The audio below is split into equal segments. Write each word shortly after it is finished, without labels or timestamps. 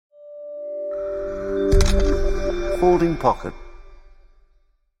folding pocket.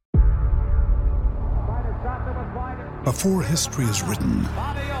 Before history is written,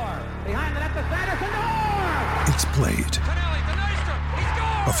 it's played.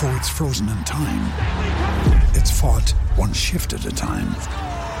 Before it's frozen in time, it's fought one shift at a time.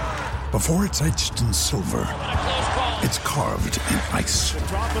 Before it's etched in silver, it's carved in ice.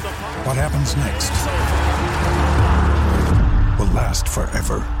 What happens next will last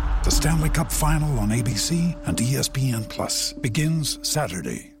forever. The Stanley Cup Final on ABC and ESPN Plus begins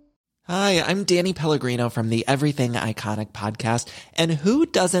Saturday. Hi, I'm Danny Pellegrino from the Everything Iconic podcast. And who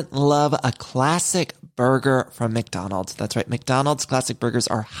doesn't love a classic burger from McDonald's? That's right. McDonald's classic burgers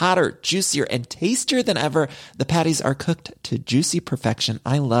are hotter, juicier, and tastier than ever. The patties are cooked to juicy perfection.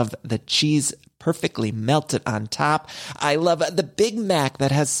 I love the cheese perfectly melted on top. I love the Big Mac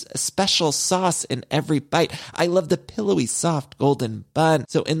that has a special sauce in every bite. I love the pillowy, soft, golden bun.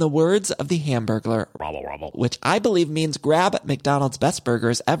 So in the words of the Hamburglar, which I believe means grab McDonald's best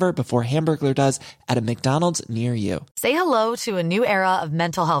burgers ever before Hamburglar does at a McDonald's near you. Say hello to a new era of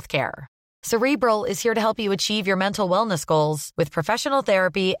mental health care. Cerebral is here to help you achieve your mental wellness goals with professional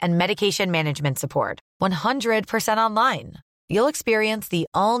therapy and medication management support. 100% online. You'll experience the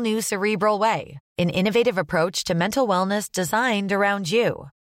all-new Cerebral Way, an innovative approach to mental wellness designed around you.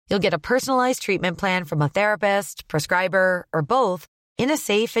 You'll get a personalized treatment plan from a therapist, prescriber, or both in a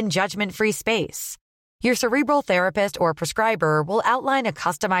safe and judgment-free space. Your Cerebral therapist or prescriber will outline a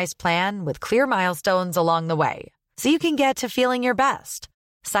customized plan with clear milestones along the way, so you can get to feeling your best.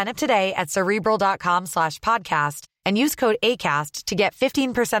 Sign up today at Cerebral.com/podcast and use code ACAST to get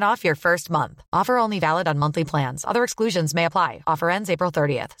 15% off your first month. Offer only valid on monthly plans. Other exclusions may apply. Offer ends April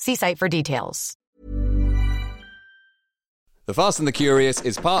 30th. See site for details. The Fast and the Curious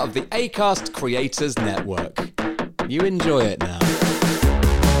is part of the Acast Creators Network. You enjoy it now.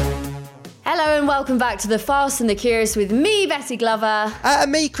 Hello and welcome back to The Fast and the Curious with me, Betty Glover.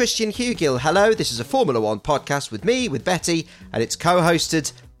 And me, Christian Hugill. Hello, this is a Formula One podcast with me, with Betty, and it's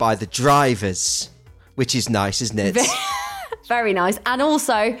co-hosted by the drivers, which is nice, isn't it? Very nice. And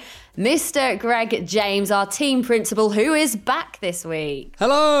also, Mr. Greg James, our team principal, who is back this week.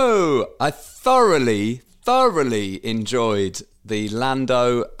 Hello! I thoroughly enjoyed the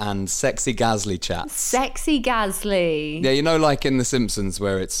Lando and Sexy Gasly chats. Sexy Gasly. Yeah, you know, like in The Simpsons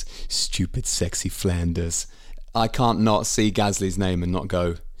where it's stupid sexy Flanders. I can't not see Gasly's name and not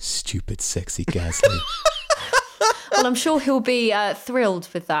go, stupid sexy Gasly. Well, I'm sure he'll be thrilled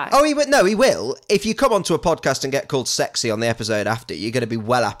with that. Oh, he will. If you come onto a podcast and get called sexy on the episode after, you're going to be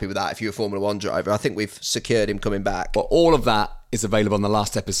well happy with that if you're a Formula One driver. I think we've secured him coming back. But all of that is available on the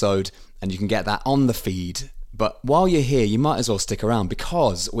last episode, and you can get that on the feed. But while you're here, you might as well stick around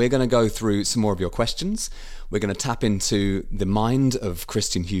because we're going to go through some more of your questions. We're going to tap into the mind of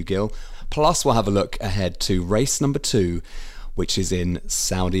Christian Hugill. Plus, we'll have a look ahead to race number 2, which is in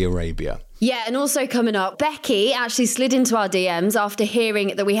Saudi Arabia. Yeah, and also coming up, Becky actually slid into our DMs after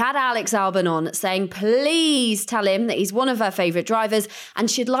hearing that we had Alex Albon on, saying please tell him that he's one of her favourite drivers and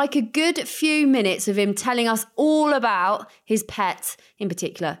she'd like a good few minutes of him telling us all about his pets, in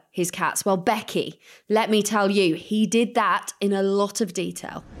particular his cats. Well, Becky, let me tell you, he did that in a lot of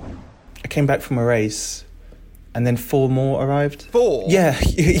detail. I came back from a race and then 4 more arrived. 4? Yeah,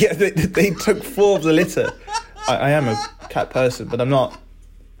 they took 4 of the litter. I am a cat person, but I'm not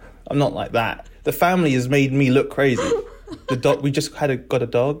like that. The family has made me look crazy. The dog, we just got a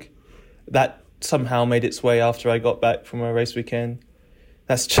dog that somehow made its way after I got back from a race weekend.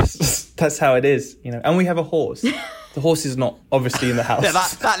 That's how it is, you know. And we have a horse. The horse is not obviously in the house. Yeah,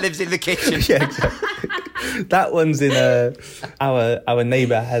 that lives in the kitchen. Yeah, exactly. That one's in our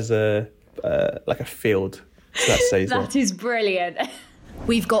neighbour has a field. So that stays there. That is brilliant.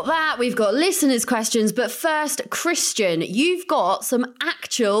 We've got that, we've got listeners' questions, but first, Christian, you've got some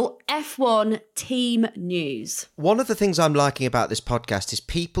actual F1 team news. One of the things I'm liking about this podcast is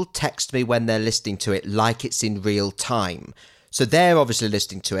people text me when they're listening to it like it's in real time. So they're obviously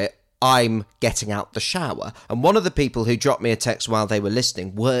listening to it. I'm getting out the shower. And one of the people who dropped me a text while they were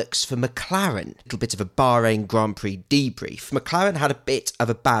listening works for McLaren. A little bit of a Bahrain Grand Prix debrief. McLaren had a bit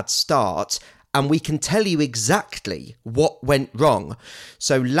of a bad start, and we can tell you exactly what went wrong.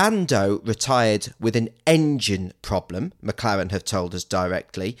 So Lando retired with an engine problem, McLaren have told us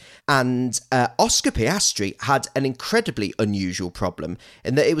directly, and Oscar Piastri had an incredibly unusual problem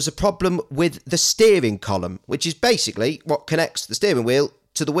in that it was a problem with the steering column, which is basically what connects the steering wheel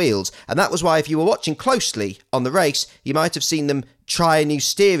to the wheels. And that was why, if you were watching closely on the race, you might have seen them try a new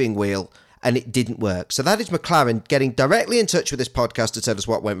steering wheel and it didn't work. So that is McLaren getting directly in touch with this podcast to tell us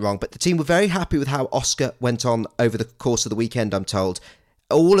what went wrong. But the team were very happy with how Oscar went on over the course of the weekend, I'm told.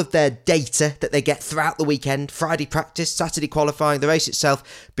 all of their data that they get throughout the weekend, Friday practice, Saturday qualifying, the race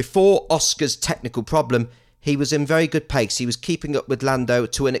itself, before Oscar's technical problem, he was in very good pace. He was keeping up with Lando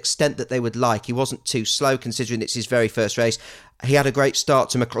to an extent that they would like. He wasn't too slow, considering it's his very first race. He had a great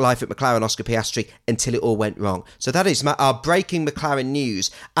start to life at McLaren, Oscar Piastri, until it all went wrong. So that is our breaking McLaren news.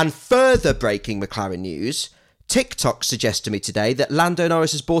 And further breaking McLaren news, TikTok suggests to me today that Lando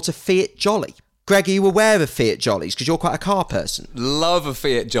Norris has bought a Fiat Jolly. Greg, are you aware of Fiat Jollies? Because you're quite a car person. Love a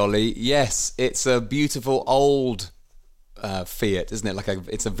Fiat Jolly. Yes, it's a beautiful old Fiat, isn't it?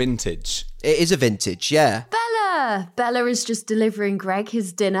 It's a vintage. It is a vintage, yeah. Bella is just delivering Greg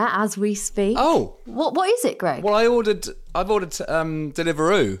his dinner as we speak. Oh. What is it, Greg? Well, I've ordered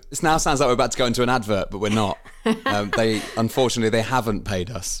Deliveroo. This now sounds like we're about to go into an advert, but we're not. Unfortunately, they haven't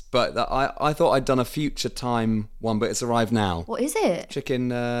paid us. But I thought I'd done a future time one, but it's arrived now. What is it? Chicken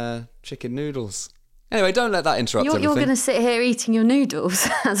noodles. Anyway, don't let that interrupt everything. You're going to sit here eating your noodles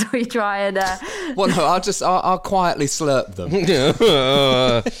as we try and... Well, no, I'll quietly slurp them.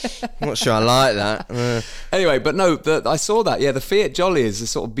 I'm not sure I like that. Anyway, but no, I saw that. Yeah, the Fiat Jolly is a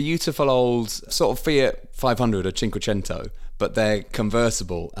sort of beautiful old sort of Fiat 500 or Cinquecento, but they're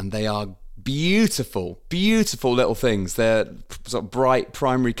convertible and they are beautiful, beautiful little things. They're sort of bright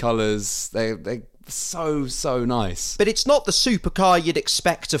primary colours. They're so nice. But it's not the supercar you'd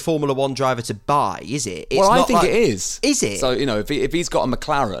expect a Formula One driver to buy, is it? It's I think it is. Is it? So, if he's got a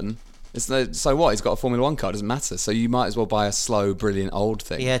McLaren, so what? He's got a Formula One car, it doesn't matter. So you might as well buy a slow, brilliant old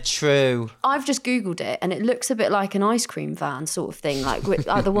thing. Yeah, true. I've just Googled it and it looks a bit like an ice cream van sort of thing, like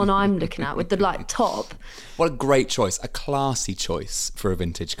the one I'm looking at with the top. What a great choice. A classy choice for a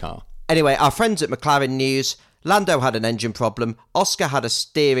vintage car. Anyway, our friends at McLaren News, Lando had an engine problem, Oscar had a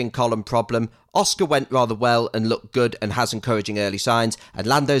steering column problem, Oscar went rather well and looked good and has encouraging early signs, and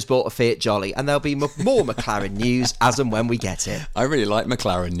Lando's bought a Fiat Jolly, and there'll be more McLaren news as and when we get it. I really like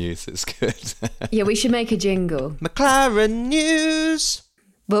McLaren news, it's good. Yeah, we should make a jingle. McLaren News!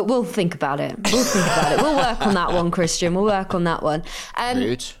 But we'll think about it. We'll work on that one, Christian. We'll work on that one.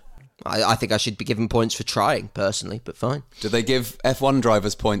 Good. I think I should be given points for trying, personally, but fine. Do they give F1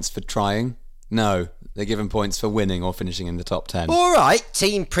 drivers points for trying? No. They're given points for winning or finishing in the top 10. All right,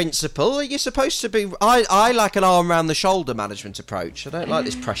 team principal. You're supposed to be... I like an arm around the shoulder management approach. I don't like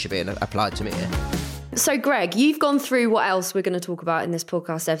this pressure being applied to me here. So, Greg, you've gone through what else we're going to talk about in this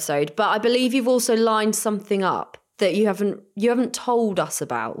podcast episode, but I believe you've also lined something up that you haven't told us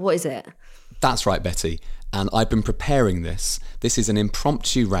about. What is it? That's right, Betty. And I've been preparing this. This is an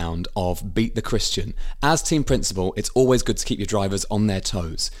impromptu round of Beat the Christian. As team principal, it's always good to keep your drivers on their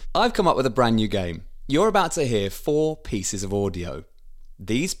toes. I've come up with a brand new game. You're about to hear 4 pieces of audio.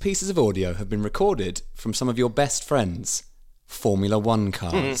 These pieces of audio have been recorded from some of your best friends, Formula One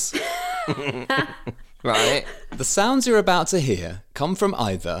cars. Right. The sounds you're about to hear come from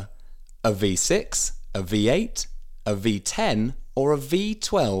either a V6, a V8, a V10, or a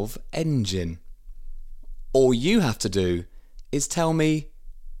V12 engine. All you have to do is tell me,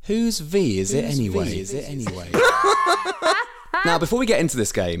 whose V is it anyway? Now, before we get into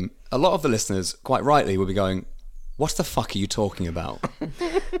this game, a lot of the listeners, quite rightly, will be going, what the fuck are you talking about?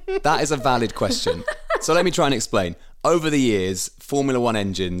 That is a valid question. So let me try and explain. Over the years, Formula One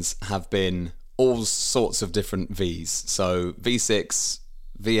engines have been all sorts of different Vs. So V6,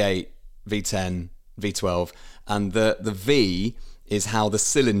 V8, V10, V12. And the V is how the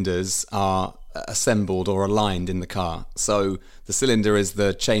cylinders are assembled or aligned in the car. So the cylinder is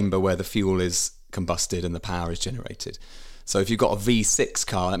the chamber where the fuel is combusted and the power is generated. So if you've got a V6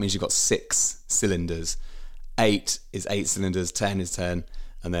 car, that means you've got 6 cylinders. 8 is 8 cylinders, 10 is 10,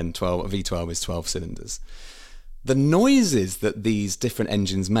 and then a V12 is 12 cylinders. The noises that these different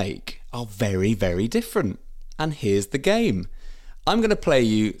engines make are very, very different. And here's the game. I'm going to play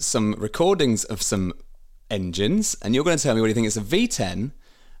you some recordings of some engines, and you're going to tell me whether you think it's a V10,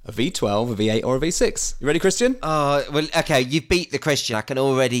 a V12, a V8, or a V6. You ready, Christian? Well, okay, you've beat the Christian. I can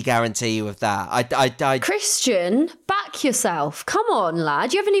already guarantee you of that. I Christian, back yourself. Come on,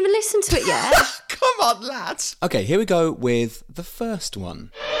 lad. You haven't even listened to it yet. Come on, lads. Okay, here we go with the first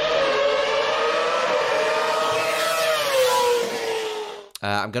one.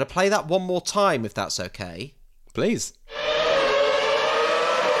 I'm going to play that one more time, if that's okay. Please.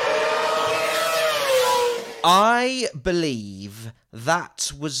 I believe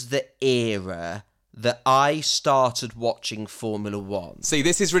that was the era that I started watching Formula One. See,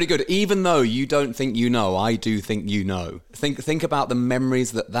 this is really good. Even though you don't think you know, I do think you know. Think about the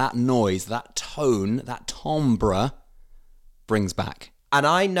memories that noise, that tone, that timbre brings back. And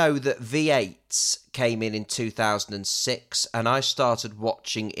I know that V8s came in 2006, and I started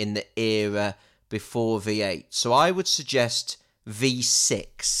watching in the era before V8. So I would suggest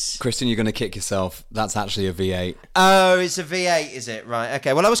V6. Christian, you're going to kick yourself. That's actually a V8. Oh, it's a V8, is it? Right.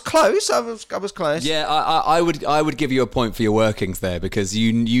 Okay. Well, I was close. I was close. Yeah, I would give you a point for your workings there because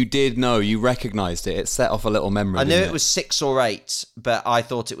you did know, you recognised it. It set off a little memory. I knew it was 6 or 8, but I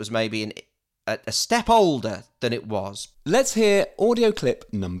thought it was maybe a step older than it was. Let's hear audio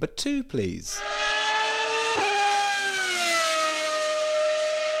clip number 2, please.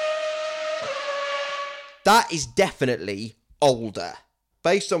 That is definitely older.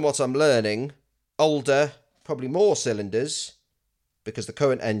 Based on what I'm learning, older, probably more cylinders, because the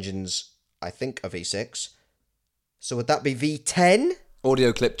current engines, I think, are V6. So would that be V10?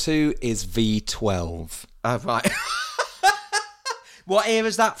 Audio clip 2 is V12. Oh, right. What era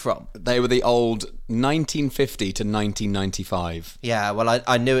is that from? They were the old 1950 to 1995. Yeah, well,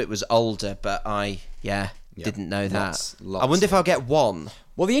 I knew it was older, but I didn't know that. Lots. I wonder if I'll get one.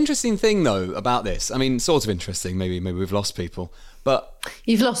 Well, the interesting thing, though, about this, I mean, sort of interesting, maybe we've lost people, but...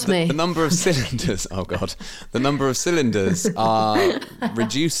 You've lost me. The number of cylinders, oh God, the number of cylinders are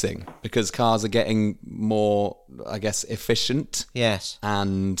reducing because cars are getting more, I guess, efficient. Yes.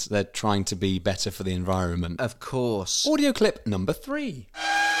 And they're trying to be better for the environment. Of course. Audio clip number 3.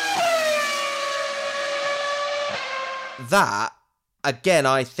 That, again,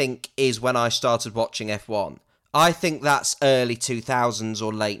 I think is when I started watching F1. I think that's early 2000s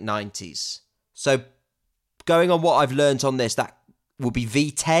or late 90s. So, going on what I've learnt on this, that will be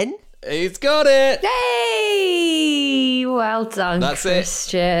V10. He's got it! Yay! Well done, That's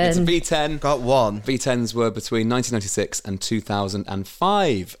Christian. It's a V10. Got one. V10s were between 1996 and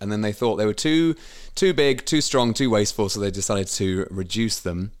 2005, and then they thought they were too big, too strong, too wasteful, so they decided to reduce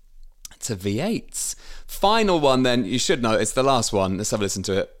them to V8s. Final one then, you should know, it's the last one. Let's have a listen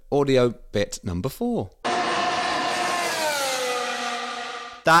to it. Audio bit number 4.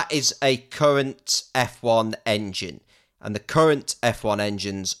 That is a current F1 engine. And the current F1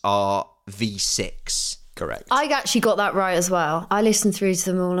 engines are V6. Correct. I actually got that right as well. I listened through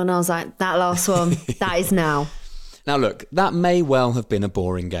to them all and I was like, that last one, that is now. Now look, that may well have been a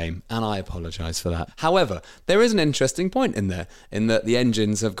boring game, and I apologise for that. However, there is an interesting point in there, in that the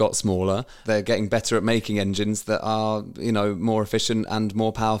engines have got smaller, they're getting better at making engines that are, more efficient and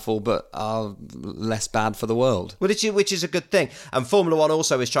more powerful, but are less bad for the world. Which is a good thing. And Formula One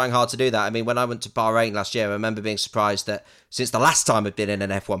also is trying hard to do that. I mean, when I went to Bahrain last year, I remember being surprised that since the last time I'd been in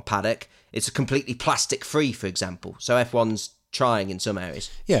an F1 paddock, it's a completely plastic-free, for example. So F1's trying in some areas.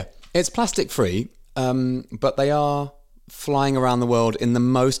 Yeah, it's plastic-free. But they are flying around the world in the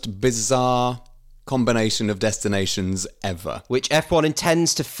most bizarre combination of destinations ever. Which F1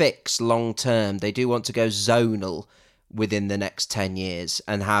 intends to fix long term. They do want to go zonal within the next 10 years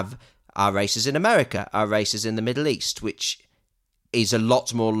and have our races in America, our races in the Middle East, which is a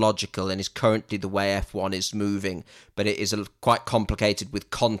lot more logical and is currently the way F1 is moving. But it is quite complicated with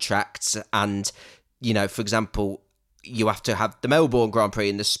contracts and, for example, you have to have the Melbourne Grand Prix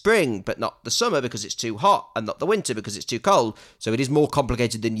in the spring, but not the summer because it's too hot, and not the winter because it's too cold. So it is more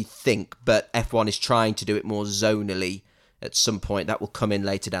complicated than you think, but F1 is trying to do it more zonally at some point. That will come in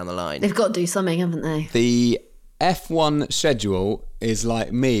later down the line. They've got to do something, haven't they? The F1 schedule is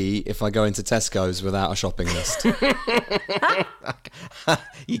like me if I go into Tesco's without a shopping list.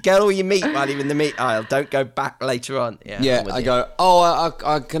 You get all your meat while you're in the meat aisle. Don't go back later on. Yeah, I go,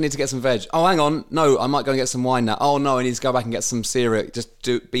 I need to get some veg. Oh, hang on. No, I might go and get some wine now. Oh, no, I need to go back and get some cereal. Just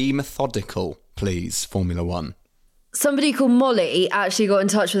be methodical, please, Formula One. Somebody called Molly actually got in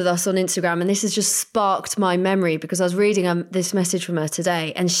touch with us on Instagram, and this has just sparked my memory because I was reading this message from her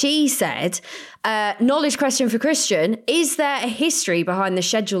today, and she said, knowledge question for Christian, is there a history behind the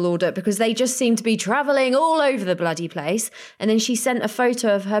schedule order? Because they just seem to be travelling all over the bloody place. And then she sent a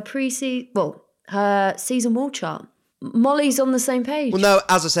photo of her her season wall chart. Molly's on the same page. Well, no,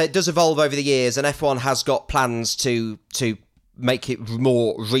 as I say, it does evolve over the years, and F1 has got plans to make it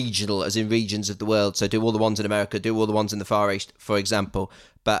more regional, as in regions of the world. So do all the ones in America, do all the ones in the Far East, for example.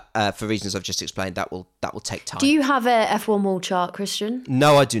 But for reasons I've just explained, that will take time. Do you have a F1 wall chart, Christian?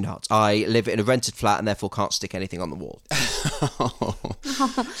 No, I do not. I live in a rented flat and therefore can't stick anything on the wall.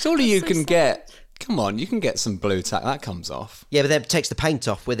 Surely you can get... Come on, you can get some blue tack. That comes off. Yeah, but then it takes the paint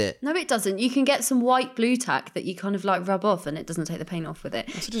off with it. No, it doesn't. You can get some white blue tack that you kind of like rub off and it doesn't take the paint off with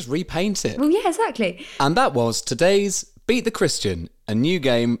it. So just repaint it. Well, yeah, exactly. And that was today's Beat the Christian, a new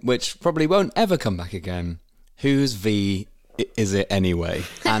game which probably won't ever come back again. Whose V is it anyway?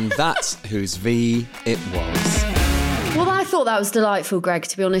 And that's whose V it was. Well, I thought thought that was delightful, Greg,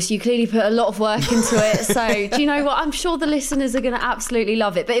 to be honest. You clearly put a lot of work into it. So do you know what? I'm sure the listeners are going to absolutely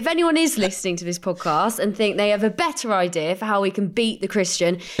love it. But if anyone is listening to this podcast and think they have a better idea for how we can beat the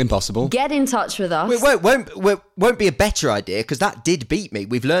Christian... Impossible. Get in touch with us. It won't be a better idea, because that did beat me.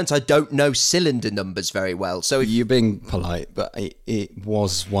 We've learnt I don't know cylinder numbers very well. So You're being polite, but it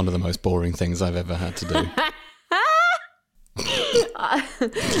was one of the most boring things I've ever had to do.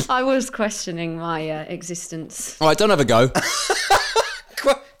 I was questioning my existence. All right, don't have a go.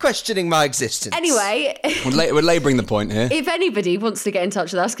 questioning my existence. Anyway, We're labouring the point here. if anybody wants to get in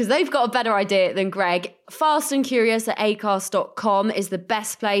touch with us, because they've got a better idea than Greg, fastandcurious@acast.com is the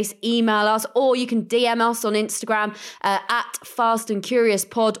best place. Email us, or you can DM us on Instagram at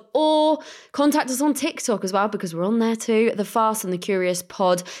fastandcuriouspod, or contact us on TikTok as well, because we're on there too, the Fast and the Curious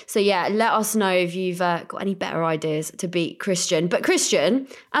Pod. So yeah, let us know if you've got any better ideas to beat Christian. But Christian,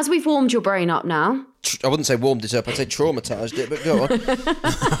 as we've warmed your brain up now... I wouldn't say warmed it up, I'd say traumatised it, but go on.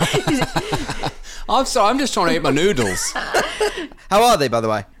 I'm sorry, I'm just trying to eat my noodles. How are they, by the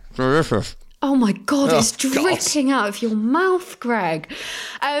way? Delicious. Oh my God, it's God. dripping out of your mouth, Greg.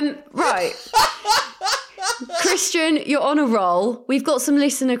 Right. Christian, you're on a roll. We've got some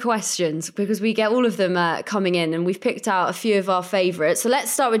listener questions because we get all of them coming in, and we've picked out a few of our favourites. So let's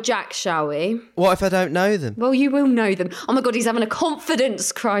start with Jack, shall we? What if I don't know them? Well, you will know them. Oh my God, he's having a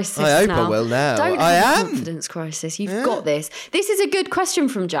confidence crisis now. I hope I will now. Don't I have am. a confidence crisis. You've got this. This is a good question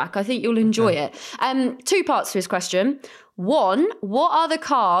from Jack. I think you'll enjoy it. 2 parts to his question. 1, what are the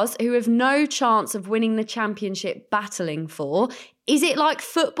cars who have no chance of winning the championship battling for? Is it like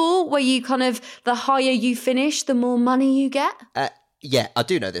football, where you kind of, the higher you finish, the more money you get? Yeah, I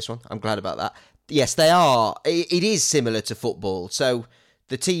do know this one. I'm glad about that. Yes, they are. It is similar to football. So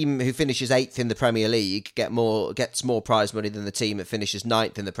the team who finishes 8th in the Premier League gets more prize money than the team that finishes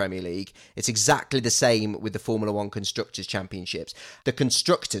 9th in the Premier League. It's exactly the same with the Formula 1 Constructors' Championships.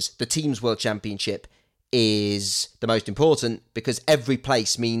 The Team's World Championship, is the most important because every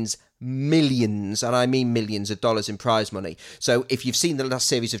place means millions, and I mean millions of dollars in prize money. So if you've seen the last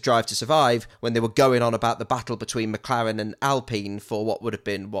series of Drive to Survive, when they were going on about the battle between McLaren and Alpine for what would have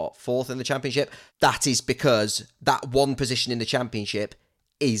been, 4th in the championship, that is because that one position in the championship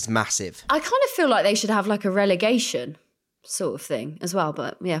is massive. I kind of feel like they should have like a relegation sort of thing as well,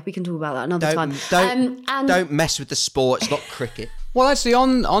 but yeah, we can talk about that another time. Don't mess with the sport. It's not cricket. Well, actually,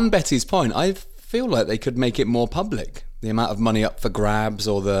 on Betty's point, I feel like they could make it more public. The amount of money up for grabs,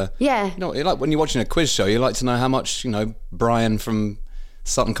 or like when you're watching a quiz show, you like to know how much, Brian from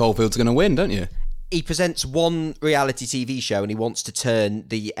Sutton Coldfield's going to win, don't you? He presents one reality TV show and he wants to turn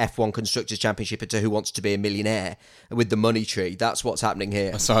the F1 Constructors' Championship into Who Wants to Be a Millionaire with the money tree. That's what's happening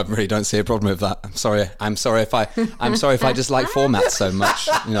here. So I really don't see a problem with that. I'm sorry if I just like formats so much.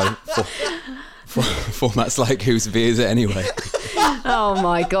 Formats like Whose V Is It Anyway? Oh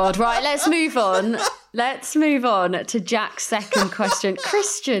my God. Right, let's move on. Let's move on to Jack's second question.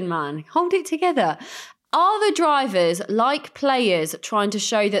 Christian, man, hold it together. Are the drivers like players trying to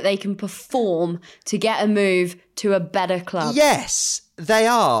show that they can perform to get a move to a better club? Yes, they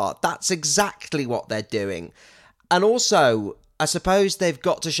are. That's exactly what they're doing. And also, I suppose they've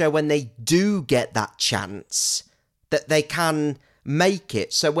got to show when they do get that chance that they can make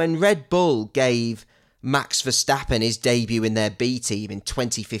it. So when Red Bull gave Max Verstappen his debut in their B team in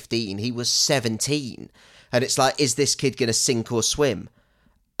 2015, he was 17. And it's like, is this kid going to sink or swim?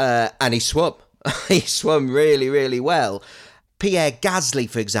 And he swum. He swum really, really well. Pierre Gasly,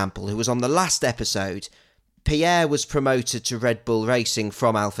 for example, who was on the last episode, Pierre was promoted to Red Bull Racing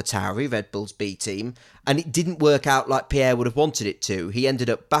from AlphaTauri, Red Bull's B team, and it didn't work out like Pierre would have wanted it to. He ended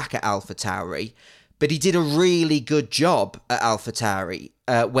up back at AlphaTauri, but he did a really good job at AlphaTauri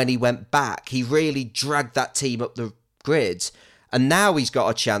when he went back. He really dragged that team up the grid. And now he's got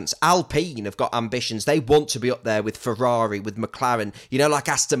a chance. Alpine have got ambitions. They want to be up there with Ferrari, with McLaren, like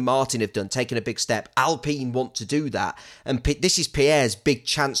Aston Martin have done, taken a big step. Alpine want to do that. And this is Pierre's big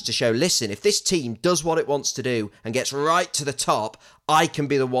chance to show, listen, if this team does what it wants to do and gets right to the top, I can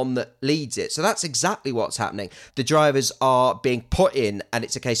be the one that leads it. So that's exactly what's happening. The drivers are being put in, and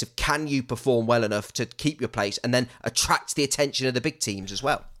it's a case of, can you perform well enough to keep your place and then attract the attention of the big teams as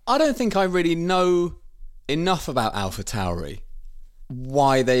well? I don't think I really know enough about AlphaTauri.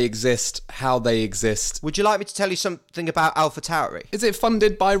 Why they exist, how they exist. Would you like me to tell you something about AlphaTauri? Is it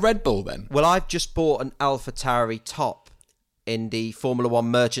funded by Red Bull then? Well, I've just bought an AlphaTauri top in the Formula 1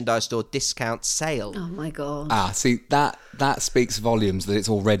 merchandise store discount sale. Oh my God. See, that speaks volumes that it's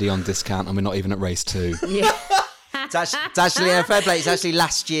already on discount and we're not even at race 2. Yeah. It's actually fair play. It's actually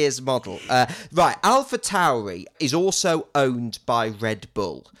last year's model. Right, AlphaTauri is also owned by Red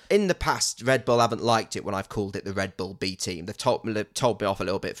Bull. In the past, Red Bull haven't liked it when I've called it the Red Bull B team. They've told me off a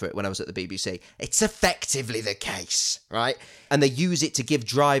little bit for it when I was at the BBC. It's effectively the case, right? And they use it to give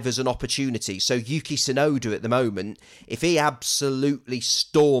drivers an opportunity. So Yuki Tsunoda at the moment, if he absolutely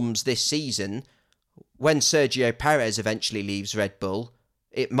storms this season, when Sergio Perez eventually leaves Red Bull,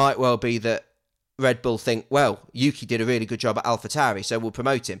 it might well be that Red Bull think, well, Yuki did a really good job at AlphaTauri, so we'll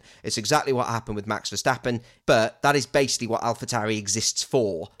promote him. It's exactly what happened with Max Verstappen, but that is basically what AlphaTauri exists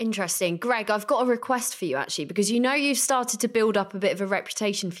for. Interesting. Greg, I've got a request for you, actually, because you've started to build up a bit of a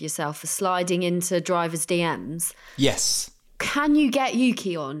reputation for yourself for sliding into drivers' DMs. Yes. Can you get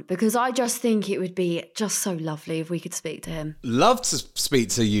Yuki on? Because I just think it would be just so lovely if we could speak to him. Love to speak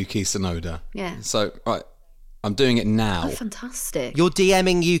to Yuki Tsunoda. Yeah. So, right, I'm doing it now. Oh, fantastic. You're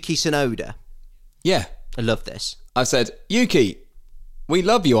DMing Yuki Tsunoda? Yeah. I love this. I said, Yuki, we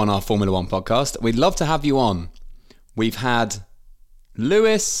love you on our Formula One podcast. We'd love to have you on. We've had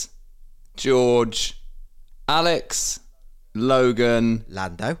Lewis, George, Alex, Logan,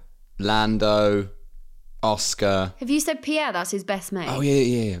 Lando, Oscar. Have you said Pierre? That's his best mate. Oh,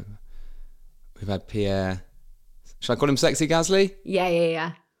 yeah. We've had Pierre. Should I call him Sexy Gasly?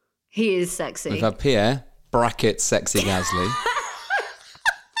 Yeah. He is sexy. We've had Pierre, bracket Sexy Gasly.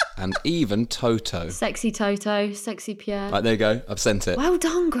 And even Toto. Sexy Toto, sexy Pierre. Right, there you go. I've sent it. Well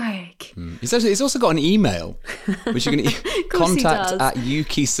done, Greg. He's also got an email, which you can contact at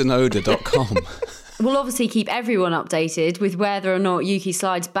yukitsunoda.com. We'll obviously keep everyone updated with whether or not Yuki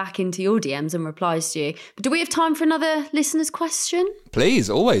slides back into your DMs and replies to you. But do we have time for another listener's question? Please,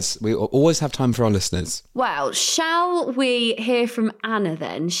 always. We always have time for our listeners. Well, shall we hear from Anna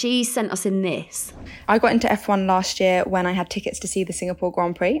then? She sent us in this. I got into F1 last year when I had tickets to see the Singapore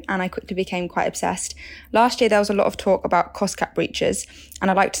Grand Prix, and I quickly became quite obsessed. Last year there was a lot of talk about cost cap breaches,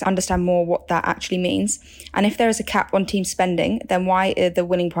 and I'd like to understand more what that actually means. And if there is a cap on team spending, then why are the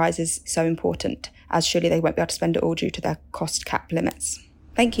winning prizes so important? As surely they won't be able to spend it all due to their cost cap limits.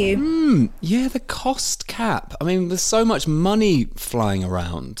 Thank you. Yeah, the cost cap. I mean, there's so much money flying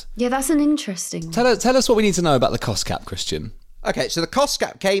around. Yeah, that's an interesting one. Tell us what we need to know about the cost cap, Christian. Okay, so the cost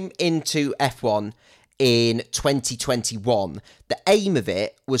cap came into F1 in 2021. The aim of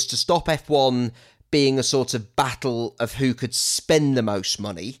it was to stop F1 being a sort of battle of who could spend the most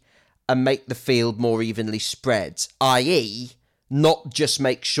money and make the field more evenly spread, i.e., not just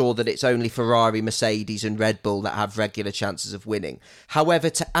make sure that it's only Ferrari, Mercedes and Red Bull that have regular chances of winning. However,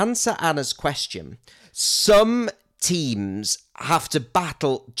 to answer Anna's question, some teams have to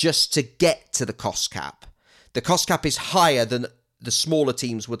battle just to get to the cost cap. The cost cap is higher than the smaller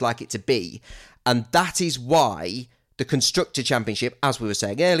teams would like it to be, and that is why the Constructor Championship, as we were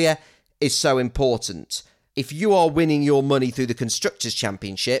saying earlier, is so important. If you are winning your money through the Constructors'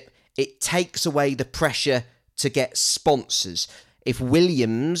 Championship, it takes away the pressure to get sponsors. If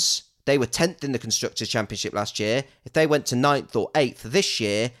Williams, they were 10th in the Constructors' Championship last year, if they went to 9th or 8th this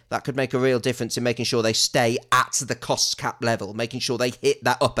year, that could make a real difference in making sure they stay at the cost cap level, making sure they hit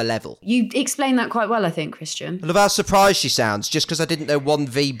that upper level. You explained that quite well, I think, Christian. I love how surprised she sounds, just because I didn't know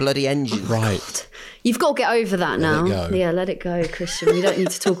 1V bloody engine. Right. You've got to get over that now. Let it go. Yeah, let it go, Christian. We don't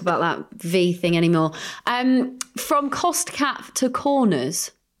need to talk about that V thing anymore. From cost cap to corners.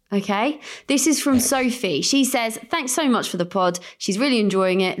 Okay, this is from Sophie. She says, thanks so much for the pod. She's really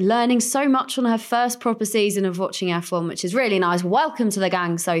enjoying it, learning so much on her first proper season of watching F1, which is really nice. Welcome to the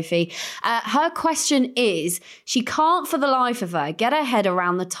gang, Sophie. Her question is, she can't for the life of her get her head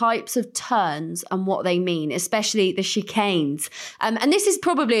around the types of turns and what they mean, especially the chicanes. And this is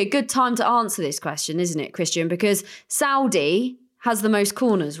probably a good time to answer this question, isn't it, Christian? Because Saudi has the most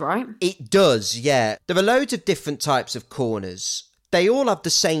corners, right? It does, yeah. There are loads of different types of corners. They all have the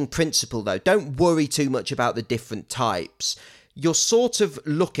same principle, though. Don't worry too much about the different types. You're sort of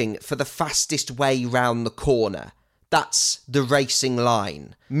looking for the fastest way round the corner. That's the racing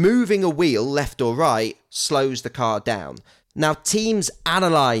line. Moving a wheel left or right slows the car down. Now, teams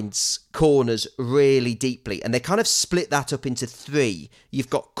analyse corners really deeply, and they kind of split that up into three. You've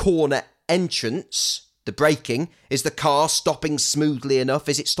got corner entrance, the braking. Is the car stopping smoothly enough?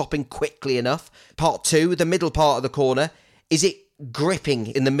 Is it stopping quickly enough? Part two, the middle part of the corner. Is it gripping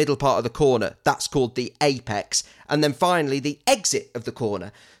in the middle part of the corner? That's called the apex. And then finally, the exit of the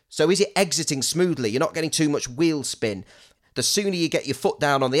corner. So is it exiting smoothly? You're not getting too much wheel spin. The sooner you get your foot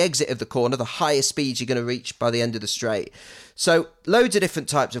down on the exit of the corner, the higher speeds you're going to reach by the end of the straight. So loads of different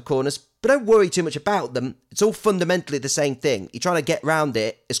types of corners, but don't worry too much about them. It's all fundamentally the same thing. You're trying to get round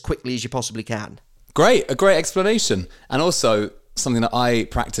it as quickly as you possibly can. Great, a great explanation. And also, something that I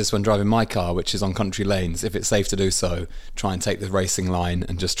practice when driving my car, which is on country lanes. If it's safe to do so, try and take the racing line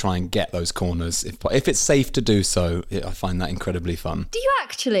and just try and get those corners. If it's safe to do so, I find that incredibly fun. Do you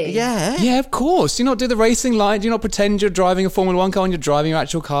actually? Yeah. Yeah, of course. Do you not do the racing line? Do you not pretend you're driving a Formula 1 car when you're driving your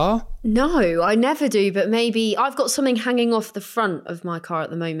actual car? No, I never do, but maybe I've got something hanging off the front of my car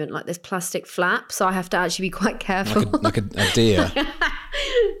at the moment, like this plastic flap, so I have to actually be quite careful. Like a deer.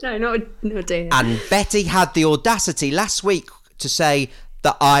 No, not a deer. And Betty had the audacity last week to say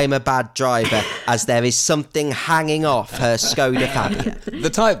that I'm a bad driver as there is something hanging off her Skoda Fabia.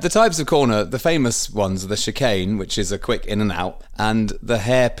 The types of corner, the famous ones are the chicane, which is a quick in and out, and the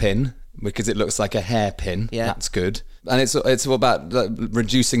hairpin, because it looks like a hairpin. Yeah. That's good. And it's all about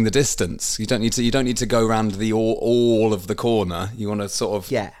reducing the distance. You don't need to go around the all of the corner. You want to sort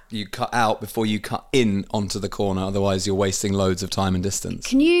of you cut out before you cut in onto the corner. Otherwise, you're wasting loads of time and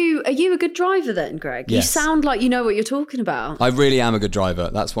distance. Are you a good driver then, Greg? Yes. You sound like you know what you're talking about. I really am a good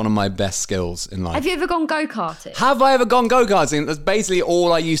driver. That's one of my best skills in life. Have you ever gone go-karting? Have I ever gone go-karting? That's basically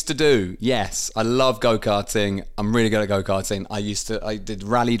all I used to do. Yes, I love go-karting. I'm really good at go-karting. I did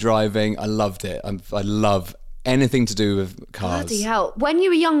rally driving. I loved it. I love anything to do with cars. Bloody hell. When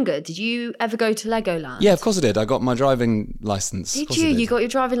you were younger, did you ever go to Legoland? Yeah, of course I did. I got my driving licence. Did you? You got your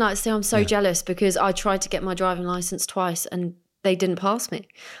driving licence? I'm so jealous because I tried to get my driving licence twice and they didn't pass me.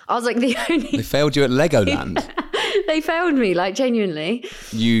 I was like the only... They failed you at Legoland? They failed me, like, genuinely.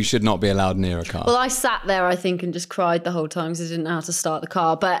 You should not be allowed near a car. Well, I sat there, I think, and just cried the whole time because I didn't know how to start the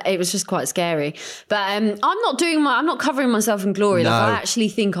car, but it was just quite scary. But I'm not covering myself in glory. No. Like, I actually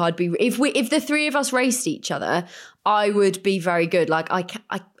think I'd be, if the three of us raced each other, I would be very good. Like,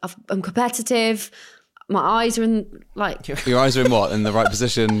 I'm competitive. My eyes are in, like... Your eyes are in what? In the right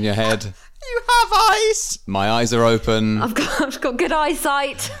position? Your head? You have eyes. My eyes are open. I've got good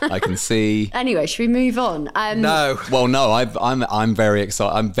eyesight. I can see. Anyway, should we move on? No. Well, no. I'm very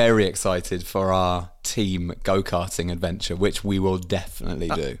excited. I'm very excited for our team go-karting adventure, which we will definitely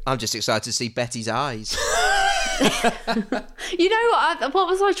do. I'm just excited to see Betty's eyes. You know what? What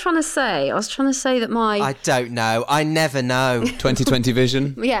was I trying to say? I was trying to say that I don't know. I never know. 2020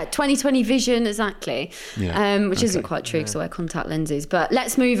 vision? Yeah, 2020 vision, exactly. Yeah. Which isn't quite true because I wear contact lenses. But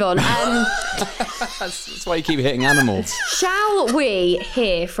let's move on. That's why you keep hitting animals. Shall we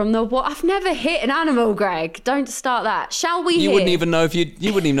hear from the what? I've never hit an animal, Greg. Don't start that. Shall we hear? You wouldn't even know if you did.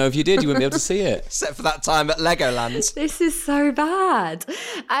 You wouldn't be able to see it. Except for that time at Legoland. This is so bad.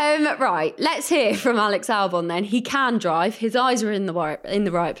 Right, let's hear from Alex Albon then. He can drive. His eyes are in the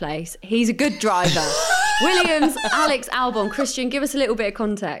right place. He's a good driver. Williams, Alex Albon. Christian, give us a little bit of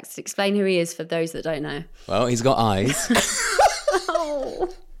context. Explain who he is for those that don't know. Well, he's got eyes. Oh.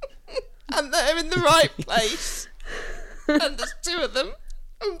 And they're in the right place. And there's two of them.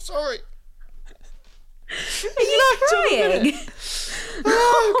 I'm sorry. Are you crying?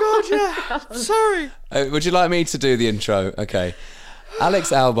 Oh, God, yeah. Sorry. Would you like me to do the intro? Okay. Alex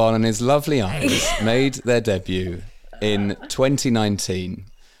Albon and his lovely eyes made their debut in 2019.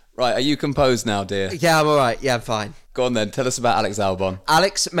 Right, are you composed now, dear? Yeah, I'm all right. Yeah, I'm fine. Go on then, tell us about Alex Albon.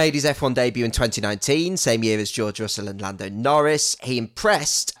 Alex made his F1 debut in 2019, same year as George Russell and Lando Norris. He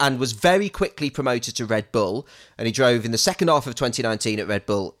impressed and was very quickly promoted to Red Bull, and he drove in the second half of 2019 at Red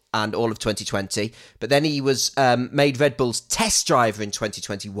Bull and all of 2020. But then he was made Red Bull's test driver in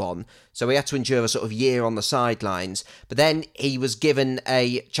 2021, so he had to endure a sort of year on the sidelines. But then he was given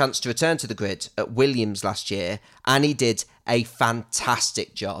a chance to return to the grid at Williams last year, and he did a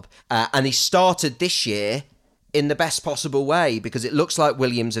fantastic job. And he started this year in the best possible way, because it looks like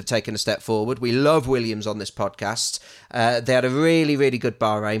Williams have taken a step forward. We love Williams on this podcast. They had a really, really good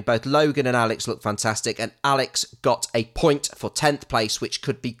Bahrain. Both Logan and Alex looked fantastic, and Alex got a point for 10th place, which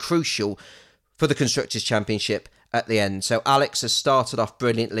could be crucial for the Constructors' Championship at the end. So Alex has started off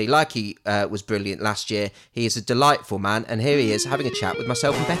brilliantly, like he was brilliant last year. He is a delightful man, and here he is having a chat with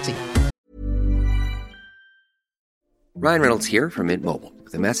myself and Betty. Ryan Reynolds here from Mint Mobile,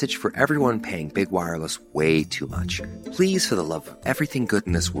 with a message for everyone paying big wireless way too much. Please, for the love of everything good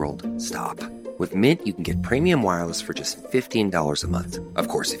in this world, stop. With Mint, you can get premium wireless for just $15 a month. Of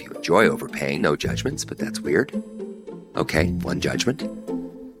course, if you enjoy overpaying, no judgments, but that's weird. Okay, one judgment.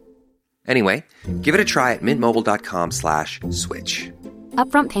 Anyway, give it a try at mintmobile.com/switch.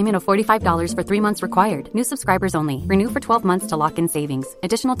 Upfront payment of $45 for 3 months required. New subscribers only. Renew for 12 months to lock in savings.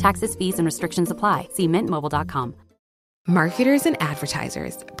 Additional taxes, fees, and restrictions apply. See mintmobile.com. Marketers and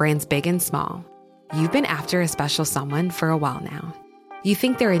advertisers, brands big and small. You've been after a special someone for a while now. You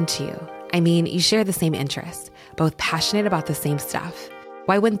think they're into you. I mean, you share the same interests, both passionate about the same stuff.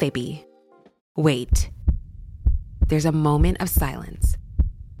 Why wouldn't they be? Wait. There's a moment of silence.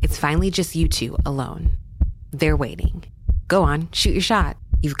 It's finally just you two alone. They're waiting. Go on, shoot your shot.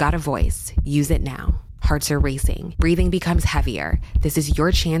 You've got a voice. Use it now. Hearts are racing. Breathing becomes heavier. This is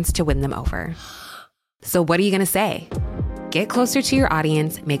your chance to win them over. So what are you going to say? Get closer to your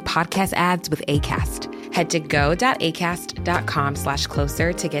audience. Make podcast ads with Acast. Head to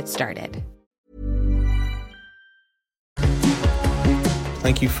go.acast.com/closer to get started.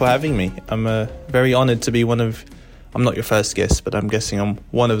 Thank you for having me. I'm very honoured to be I'm not your first guest, but I'm guessing I'm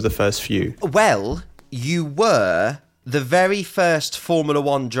one of the first few. Well, you were the very first Formula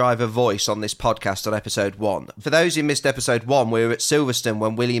One driver voice on this podcast on episode 1. For those who missed episode 1, we were at Silverstone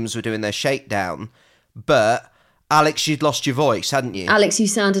when Williams were doing their shakedown. But, Alex, you'd lost your voice, hadn't you? Alex, you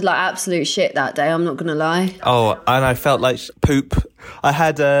sounded like absolute shit that day, I'm not going to lie. Oh, and I felt like poop. I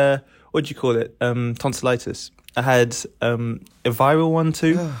had, what do you call it? Tonsillitis. I had a viral one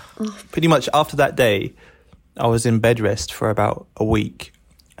too. Pretty much after that day, I was in bed rest for about a week.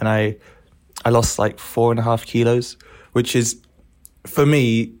 And I lost like 4.5 kilos, which is, for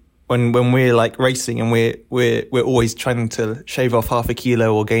me, when we're like racing and we're always trying to shave off 0.5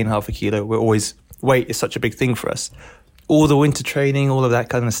 kilo or gain 0.5 kilo. Weight is such a big thing for us. All the winter training, all of that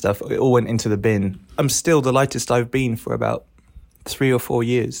kind of stuff, it all went into the bin. I'm still the lightest I've been for about 3 or 4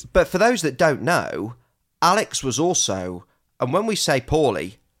 years. But for those that don't know, Alex was also, and when we say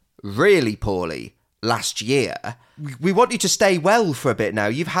poorly, really poorly, last year. We want you to stay well for a bit now.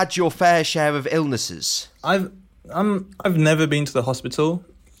 You've had your fair share of illnesses. I've never been to the hospital.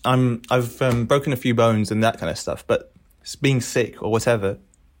 I've broken a few bones and that kind of stuff, but being sick or whatever,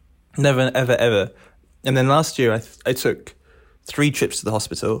 never, ever, ever. And then last year I took 3 trips to the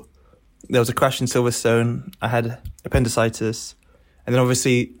hospital. There was a crash in Silverstone. I had appendicitis. And then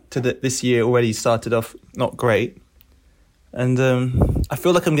obviously this year already started off not great. And I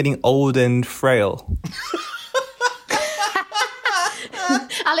feel like I'm getting old and frail.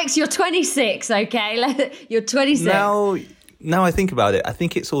 Alex, you're 26, okay? You're 26. Now I think about it, I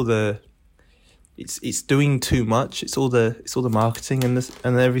think it's all it's doing too much. It's all the marketing and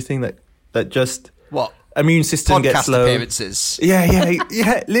everything that just what immune system podcast gets low. Appearances. Yeah,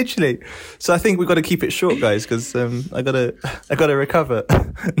 literally. So I think we've got to keep it short, guys, because I gotta recover.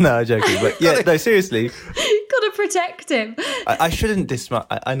 No, I'm joking, but yeah, no, seriously. Gotta protect him. I shouldn't diss.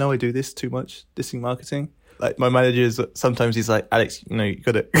 I know I do this too much, dissing marketing. Like my manager sometimes he's like, Alex, you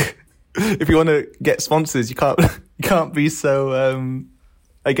gotta. If you want to get sponsors, you can't be so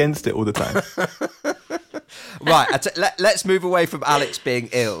against it all the time. Right, let's move away from Alex being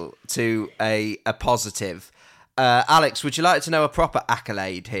ill to a positive. Alex, would you like to know a proper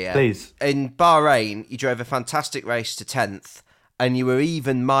accolade here? Please. In Bahrain, you drove a fantastic race to 10th, and you were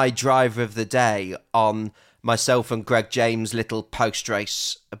even my driver of the day on myself and Greg James' little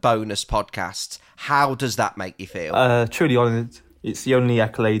post-race bonus podcast. How does that make you feel? Truly honoured. It's the only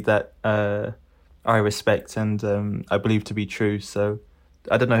accolade that I respect and I believe to be true. So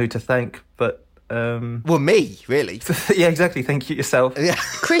I don't know who to thank, but... well, me, really. Yeah, exactly. Thank you yourself. Yeah.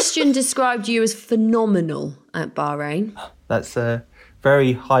 Christian described you as phenomenal at Bahrain. That's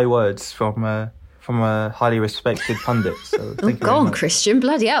very high words from a highly respected pundit. So thank you go on, much. Christian.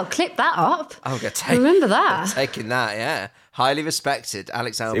 Bloody hell, clip that up. Remember that. Taking that, yeah. Highly respected,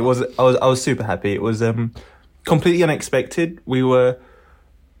 Alex Albon. It was. I was super happy. It was completely unexpected. We were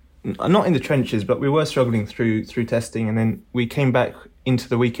not in the trenches, but we were struggling through testing, and then we came back into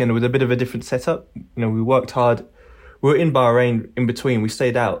the weekend with a bit of a different setup. We worked hard. We were in Bahrain in between. We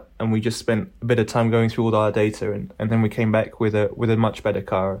stayed out and we just spent a bit of time going through all our data, and then we came back with a much better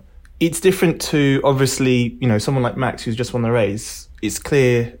car. It's different to, obviously, someone like Max who's just won the race. It's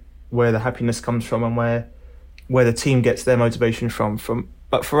clear where the happiness comes from and where the team gets their motivation from.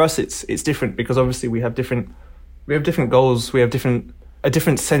 But for us, it's different because obviously we have different goals. We have a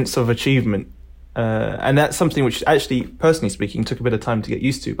different sense of achievement. And that's something which actually, personally speaking, took a bit of time to get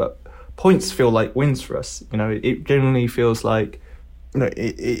used to. But points feel like wins for us. It generally feels like,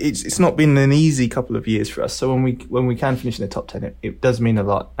 it's not been an easy couple of years for us. So when we can finish in the top 10, it does mean a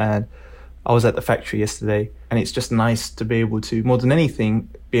lot. And I was at the factory yesterday, and it's just nice to be able to, more than anything,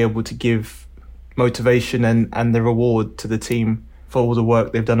 be able to give motivation and the reward to the team for all the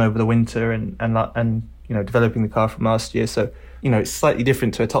work they've done over the winter and developing the car from last year. So it's slightly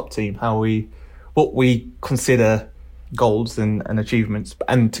different to a top team what we consider goals and achievements.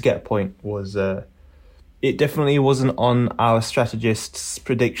 And to get a point was it definitely wasn't on our strategist's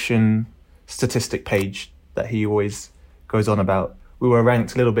prediction statistic page that he always goes on about. We were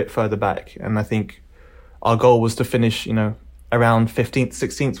ranked a little bit further back, and I think our goal was to finish around 15th,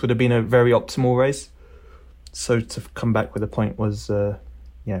 16th would have been a very optimal race. So to come back with a point was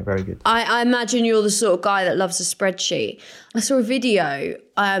very good. I imagine you're the sort of guy that loves a spreadsheet. I saw a video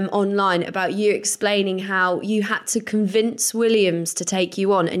online about you explaining how you had to convince Williams to take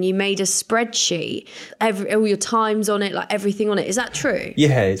you on, and you made a spreadsheet, all your times on it, like everything on it. Is that true?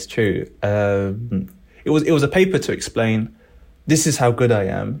 Yeah, it's true. It was a paper to explain, this is how good I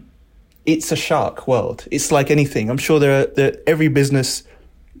am. It's a shark world. It's like anything. I'm sure there every business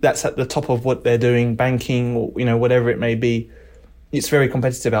that's at the top of what they're doing, banking or whatever it may be, it's very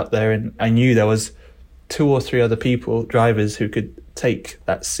competitive out there. And I knew there was 2 or 3 other drivers who could take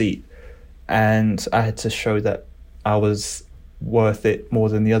that seat, and I had to show that I was worth it more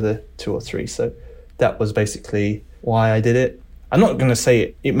than the other 2 or 3. So that was basically why I did it. I'm not going to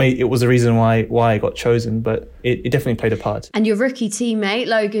say it was the reason why I got chosen, but it definitely played a part. And your rookie teammate,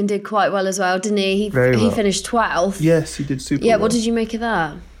 Logan, did quite well as well, didn't he? He finished 12th. Yes, he did super well. Yeah, what did you make of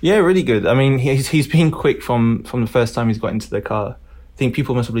that? Yeah, really good. I mean, he's been quick from the first time he's got into the car. I think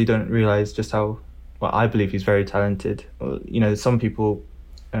people possibly don't realise just how, well, I believe he's very talented. Some people,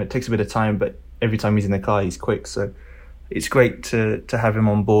 it takes a bit of time, but every time he's in the car, he's quick. So it's great to have him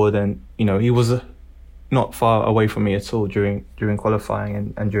on board. And, he was not far away from me at all during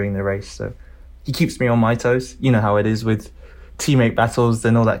qualifying and during the race. So he keeps me on my toes. You know how it is with teammate battles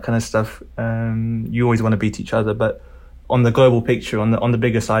and all that kind of stuff. You always want to beat each other, but on the global picture, on the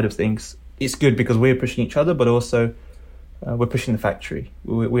bigger side of things, it's good because we're pushing each other, but also we're pushing the factory.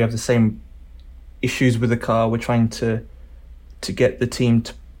 We have the same issues with the car. We're trying to get the team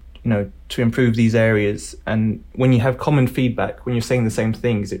to improve these areas. And when you have common feedback, when you're saying the same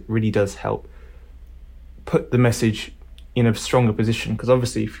things, it really does help put the message in a stronger position. Because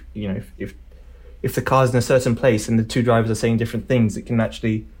obviously, if the car's in a certain place and the 2 drivers are saying different things, it can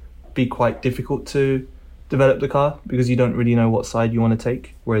actually be quite difficult to develop the car because you don't really know what side you want to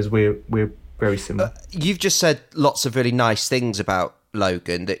take. Whereas we're very similar. You've just said lots of really nice things about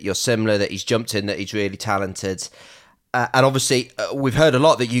Logan, that you're similar, that he's jumped in, that he's really talented. And obviously, we've heard a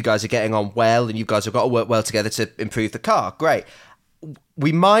lot that you guys are getting on well and you guys have got to work well together to improve the car. Great.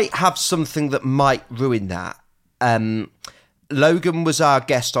 We might have something that might ruin that. Logan was our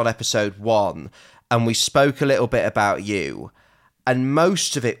guest on episode 1 and we spoke a little bit about you. And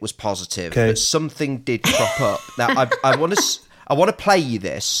most of it was positive, but something did crop up. Now, I want to play you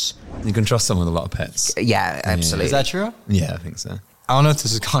this. You can trust someone with a lot of pets. Yeah, absolutely. Is that true? Yeah, I think so. I don't know if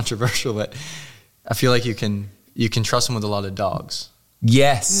this is controversial, but I feel like you can trust him with a lot of dogs.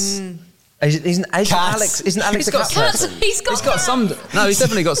 Yes. Isn't Alex a cat person? He's got some. No, he's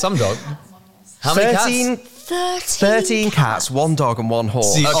definitely got some dog. How many cats? 13 cats, 1 dog and 1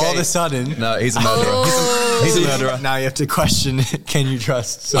 horse. See, all of a sudden... No, he's a murderer. He's a murderer. Now you have to question, can you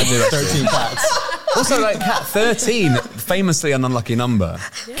trust 13 cats? Also, like, cat 13, famously an unlucky number.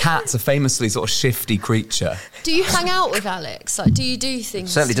 Cats are famously sort of shifty creature. Do you hang out with Alex? Like, do you do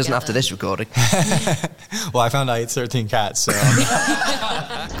things Certainly doesn't together? after this recording. Well, I found out he had 13 cats, so...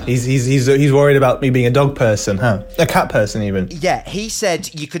 He's worried about me being a dog person, huh? A cat person, even. Yeah, he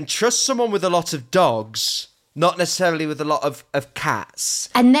said you can trust someone with a lot of dogs, not necessarily with a lot of cats.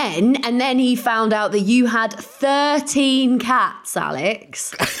 And then he found out that you had 13 cats,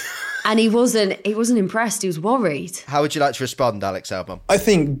 Alex. And he wasn't impressed. He was worried. How would you like to respond, Alex Albon? I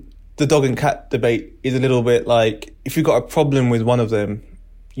think the dog and cat debate is a little bit like, if you've got a problem with one of them,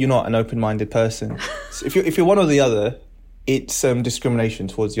 you're not an open-minded person. So if you're one or the other, it's discrimination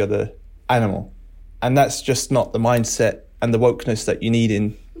towards the other animal. And that's just not the mindset and the wokeness that you need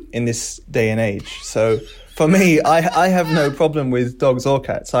in this day and age. So for me, I have no problem with dogs or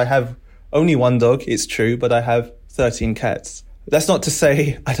cats. I have only 1 dog, it's true, but I have 13 cats. That's not to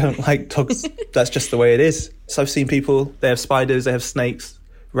say I don't like dogs. That's just the way it is. So I've seen people, they have spiders, they have snakes,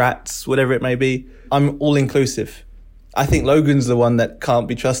 rats, whatever it may be. I'm all-inclusive. I think Logan's the one that can't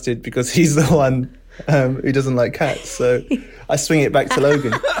be trusted because he's the one who doesn't like cats. So I swing it back to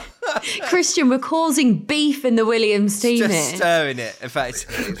Logan. Christian, we're causing beef in the Williams team Just here. stirring it, in fact.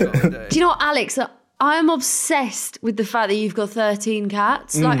 Do you know what, Alex? I'm obsessed with the fact that you've got 13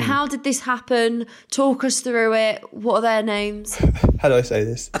 cats. Like, how did this happen? Talk us through it. What are their names? How do I say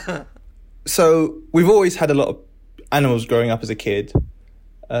this? So we've always had a lot of animals growing up as a kid,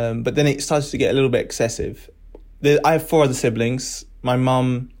 but then it started to get a little bit excessive. I have 4 other siblings. My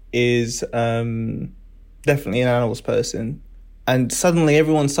mum is definitely an animals person. And suddenly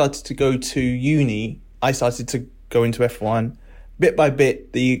everyone started to go to uni. I started to go into F1. Bit by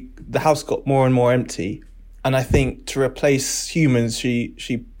bit, the house got more and more empty. And I think to replace humans,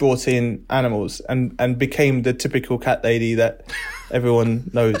 she brought in animals and became the typical cat lady that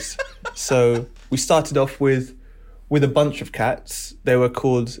everyone knows. So we started off with a bunch of cats. They were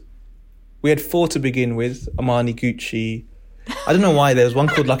called... We had 4 to begin with, Armani, Gucci, I don't know why there was one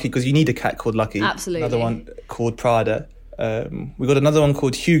called Lucky, because you need a cat called Lucky. Absolutely. Another one called Prada. We got another one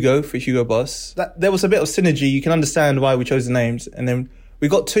called Hugo for Hugo Boss. There was a bit of synergy. You can understand why we chose the names. And then we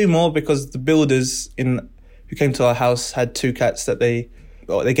got two more because the builders who came to our house had two cats that they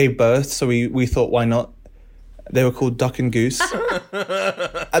gave birth. So we thought, why not? They were called Duck and Goose.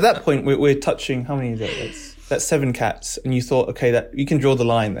 At that point, we're touching, how many is it? That's 7 cats. And you thought, okay, that you can draw the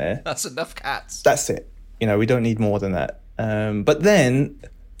line there. That's enough cats. That's it. We don't need more than that. But then,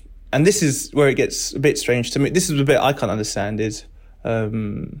 and this is where it gets a bit strange to me. This is the bit I can't understand is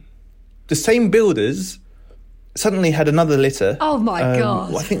the same builders suddenly had another litter. Oh my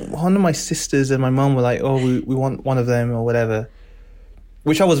God. I think one of my sisters and my mum were like, oh, we want one of them or whatever,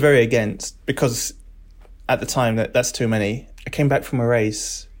 which I was very against because at the time that's too many. I came back from a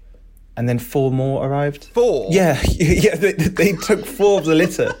race and then 4 more arrived. 4? Yeah, they took 4 of the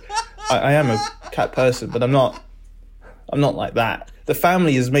litter. I am a cat person, but I'm not like that. The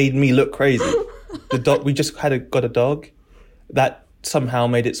family has made me look crazy. The dog, we just got a dog that somehow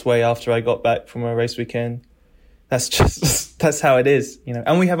made its way after I got back from a race weekend. That's how it is,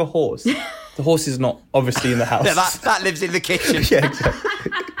 And we have a horse. The horse is not obviously in the house. Yeah, that lives in the kitchen. Yeah,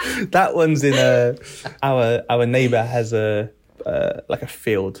 exactly. That one's in our neighbour has a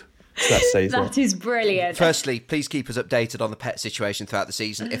field. So that stays there. That is brilliant. Firstly, please keep us updated on the pet situation throughout the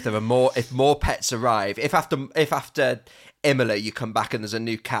season. If more pets arrive, if after Imola you come back and there's a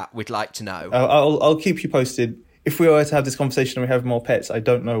new cat, we'd like to know. I'll keep you posted. If we were to have this conversation and we have more pets, I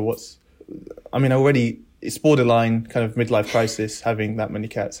don't know already it's borderline kind of midlife crisis having that many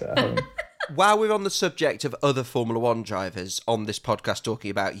cats at home. While we're on the subject of other Formula One drivers on this podcast talking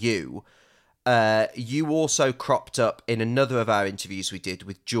about you, you also cropped up in another of our interviews we did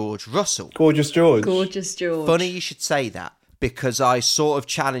with George Russell. Gorgeous George. Funny you should say that, because I sort of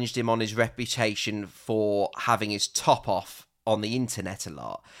challenged him on his reputation for having his top off on the internet a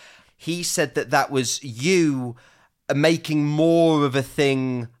lot. He said that was you making more of a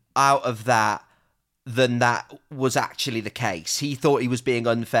thing out of that than that was actually the case. He thought he was being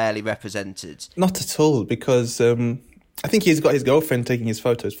unfairly represented. Not at all, because I think he's got his girlfriend taking his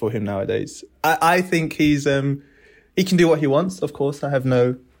photos for him nowadays. I think he can do what he wants. Of course, I have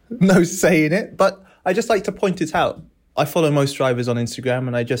no say in it, but I just like to point it out. I follow most drivers on Instagram,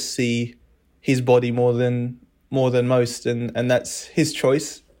 and I just see his body more than most, and that's his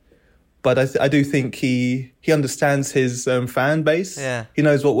choice. But I do think he understands his fan base. Yeah. He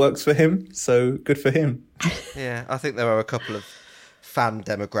knows what works for him, so good for him. Yeah, I think there are a couple of fan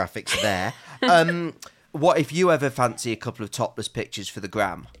demographics there. What if you ever fancy a couple of topless pictures for the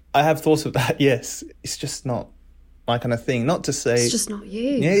gram? I have thought of that, yes. It's just not my kind of thing. Not to say... It's just not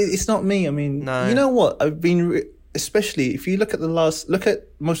you. Yeah, it's not me. I mean, no. You know what? I've been... especially if you look at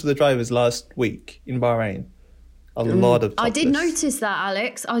most of the drivers last week in Bahrain. A lot of topless. I did notice that,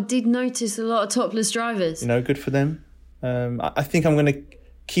 Alex. I did notice a lot of topless drivers. Good for them. I think I'm going to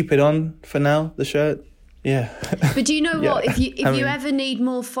keep it on for now, the shirt. Yeah. But do you know what? If you ever need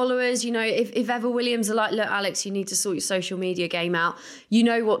more followers, if ever Williams are like, look, Alex, you need to sort your social media game out, you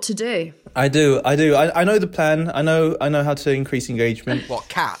know what to do. I do. I know the plan. I know how to increase engagement. What,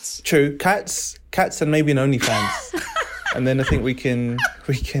 cats? True. Cats and maybe an OnlyFans. And then I think we can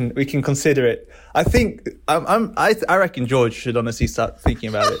consider it. I think I reckon George should honestly start thinking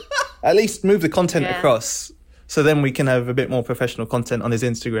about it. At least move the content across, so then we can have a bit more professional content on his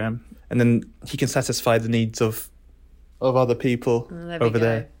Instagram, and then he can satisfy the needs of other people over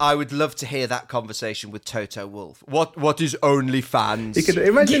there. I would love to hear that conversation with Toto Wolff. What is OnlyFans? You could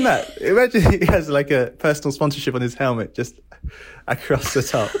imagine that. Imagine he has like a personal sponsorship on his helmet just across the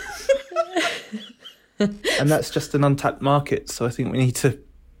top. And that's just an untapped market. So I think we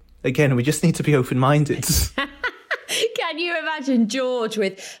just need to be open-minded. Can you imagine George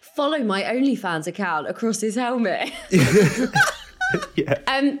with follow my OnlyFans account across his helmet? Yeah.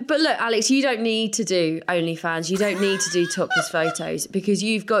 But look, Alex, you don't need to do OnlyFans. You don't need to do topless photos, because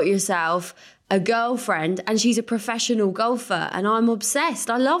you've got yourself a girlfriend and she's a professional golfer, and I'm obsessed.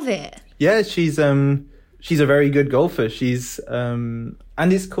 I love it. Yeah, she's a very good golfer. She's and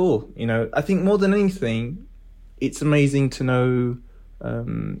it's cool. I think more than anything, it's amazing to know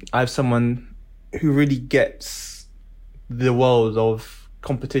I have someone who really gets the world of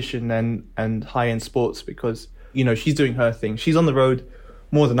competition and high-end sports, because she's doing her thing. She's on the road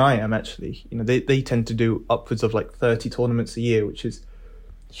more than I am, actually. They tend to do upwards of like 30 tournaments a year, which is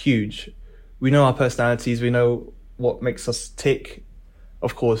huge. We know our personalities. We know what makes us tick.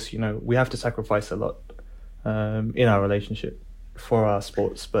 Of course, we have to sacrifice a lot in our relationship for our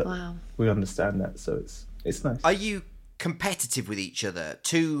sports, but we understand that, so it's nice. Are you competitive with each other?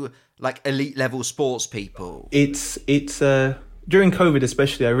 Two like elite level sports people. It's during COVID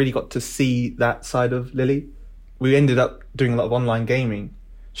especially, I really got to see that side of Lily. We ended up doing a lot of online gaming.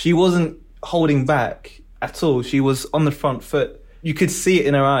 She wasn't holding back at all. She was on the front foot. You could see it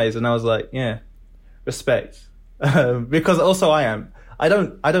in her eyes, and I was like, yeah, respect. Because also I am. I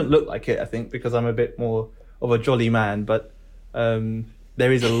don't look like it, I think, because I'm a bit more of a jolly man, but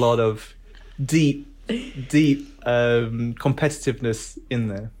there is a lot of deep competitiveness in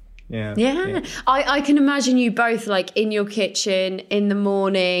there. Yeah. I can imagine you both like in your kitchen in the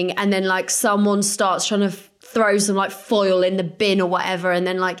morning, and then like someone starts trying to throw some like foil in the bin or whatever, and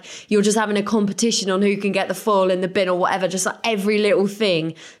then like you're just having a competition on who can get the foil in the bin or whatever. Just like every little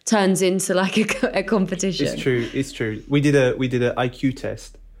thing turns into like a competition. It's true. We did a IQ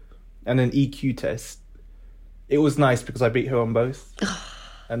test and an EQ test. It was nice because I beat her on both.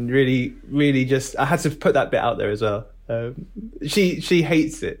 And really just, I had to put that bit out there as well. She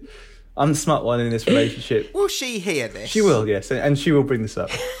hates it. I'm the smart one in this relationship. Will she hear this? She will, yes, and she will bring this up.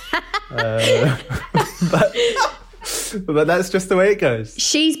 But that's just the way it goes.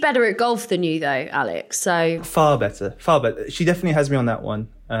 She's better at golf than you, though, Alex. So far better. She definitely has me on that one.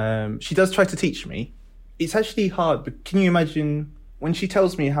 She does try to teach me. It's actually hard, but can you imagine when she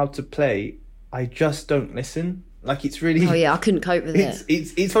tells me how to play? I just don't listen. Like, it's really... Oh, yeah, I couldn't cope with it.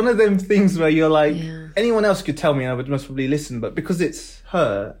 It's one of them things where you're like, anyone else could tell me and I would most probably listen, but because it's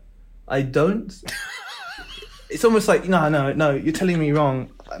her, I don't. It's almost like, no, you're telling me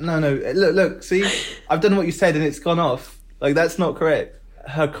wrong. No, look, see? I've done what you said and it's gone off. Like, that's not correct.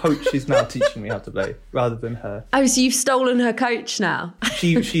 Her coach is now teaching me how to play, rather than her. Oh, so you've stolen her coach now?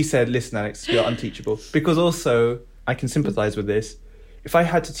 She said, listen, Alex, you're unteachable. Because also, I can sympathise with this. If I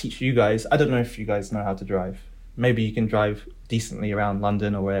had to teach you guys, I don't know if you guys know how to drive. Maybe you can drive decently around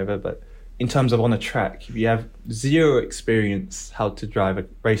London or wherever, but in terms of on a track, if you have zero experience how to drive a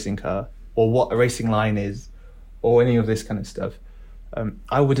racing car or what a racing line is or any of this kind of stuff,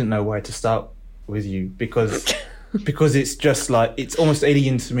 I wouldn't know where to start with you because it's just like, it's almost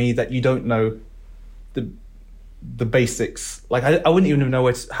alien to me that you don't know the basics. Like, I wouldn't even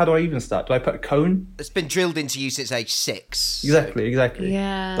know how do I even start? Do I put a cone? It's been drilled into you since age 6. Exactly.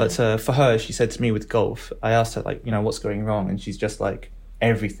 Yeah. But for her, she said to me with golf, I asked her, like, what's going wrong? And she's just like,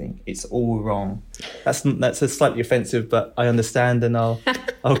 everything. It's all wrong. That's a slightly offensive, but I understand, and I'll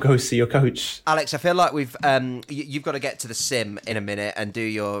go see your coach. Alex, I feel like we've you've got to get to the sim in a minute and do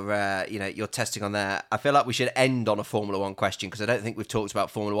your your testing on there. I feel like we should end on a Formula One question because I don't think we've talked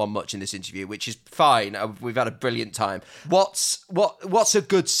about Formula One much in this interview, which is fine. We've had a brilliant time. What's a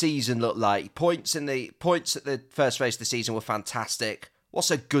good season look like? Points at the first race of the season were fantastic.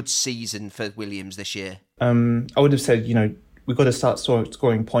 What's a good season for Williams this year? I would have said, we've got to start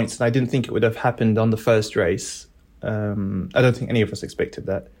scoring points, and I didn't think it would have happened on the first race. I don't think any of us expected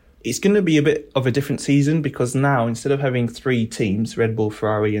that. It's going to be a bit of a different season because now, instead of having 3 teams, Red Bull,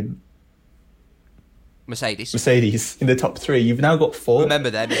 Ferrari and Mercedes in the top 3, you've now got 4. Remember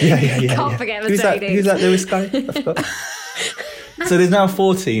them. Yeah. Can't forget Mercedes. Who's that Lewis guy? I forgot. So there's now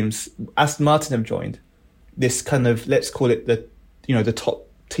 4 teams. Aston Martin have joined. This kind of, let's call it the top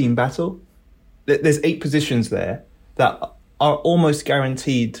team battle. There's 8 positions there that are almost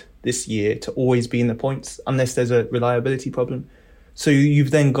guaranteed this year to always be in the points unless there's a reliability problem. So you've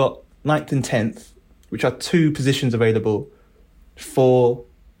then got 9th and 10th, which are 2 positions available for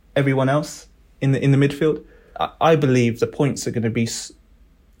everyone else in the midfield. I believe the points are going to be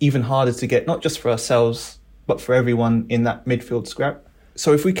even harder to get, not just for ourselves, but for everyone in that midfield scrap.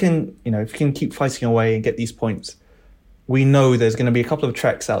 So if we can keep fighting away and get these points, we know there's going to be a couple of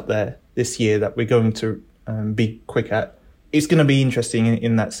tracks out there this year that we're going to be quick at. It's going to be interesting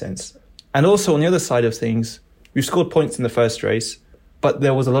in that sense. And also on the other side of things, we've scored points in the first race, but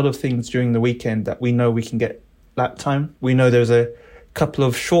there was a lot of things during the weekend that we know we can get lap time. We know there's a couple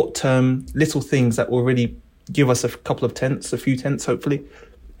of short-term little things that will really give us a couple of tenths, a few tenths, hopefully.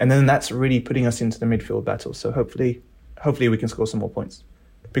 And then that's really putting us into the midfield battle. So hopefully we can score some more points.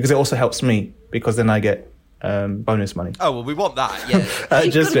 Because it also helps me, because then I get bonus money. Oh, well, we want that, yeah.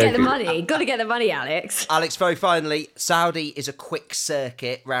 Got to get the money. Got to get the money, Alex. Alex, very finally, Saudi is a quick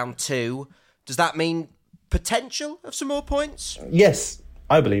circuit, round 2. Does that mean potential of some more points? Yes,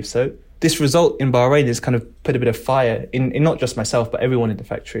 I believe so. This result in Bahrain has kind of put a bit of fire in not just myself, but everyone in the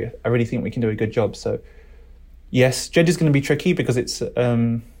factory. I really think we can do a good job. So, yes, Jeddah's going to be tricky because it's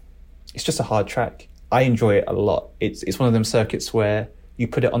just a hard track. I enjoy it a lot. It's one of them circuits where you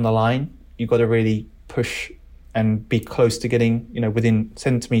put it on the line, you've got to really push and be close to getting, within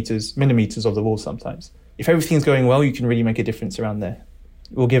millimeters of the wall sometimes. If everything's going well, you can really make a difference around there.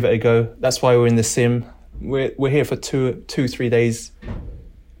 We'll give it a go. That's why we're in the sim. we're here for 3 days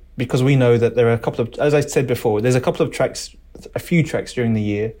because we know that there are a couple of, as I said before, there's a couple of tracks, a few tracks during the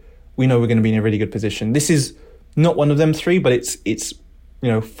year. We know we're going to be in a really good position. This is not one of them 3, but it's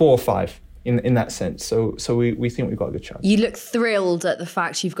 4 or 5 in that sense. So we think we've got a good chance. You look thrilled at the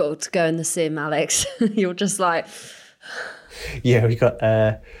fact you've got to go in the sim, Alex. You're just like... Yeah, we got...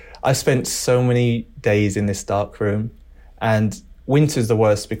 I spent so many days in this dark room, and winter's the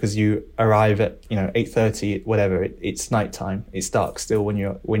worst because you arrive at 8:30, whatever. It's nighttime. It's dark still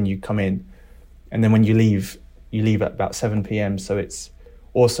when you come in, and then when you leave at about 7 p.m. So it's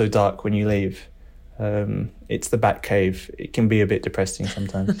also dark when you leave. It's the Bat Cave. It can be a bit depressing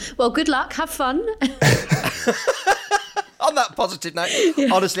sometimes. Well, good luck. Have fun. On that positive note,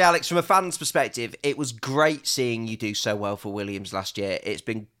 honestly, Alex, from a fan's perspective, it was great seeing you do so well for Williams last year. It's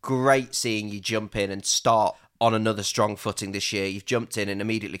been great seeing you jump in and start on another strong footing this year. You've jumped in and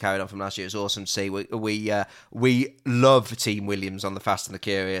immediately carried on from last year. It's awesome to see. We love Team Williams on the Fast and the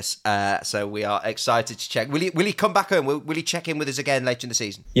Curious, so we are excited to check. Will you come back home? Will you check in with us again later in the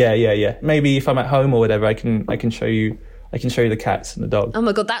season? Yeah. Maybe if I'm at home or whatever, I can show you. I can show you the cats and the dog. Oh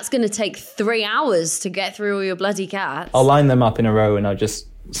my God, that's going to take 3 hours to get through all your bloody cats. I'll line them up in a row and I'll just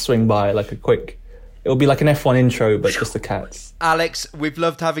swing by like a quick... It'll be like an F1 intro, but just the cats. Alex, we've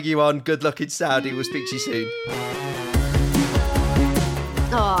loved having you on. Good luck in Saudi. We'll speak to you soon.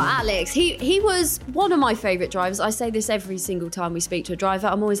 Oh, Alex, he was one of my favourite drivers. I say this every single time we speak to a driver.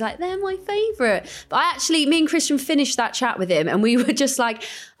 I'm always like, they're my favourite. But me and Christian finished that chat with him and we were just like,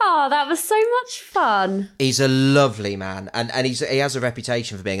 oh, that was so much fun. He's a lovely man, and he has a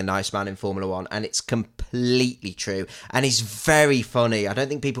reputation for being a nice man in Formula One, and it's completely true. And he's very funny. I don't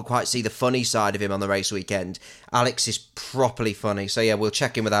think people quite see the funny side of him on the race weekend. Alex is properly funny. So yeah, we'll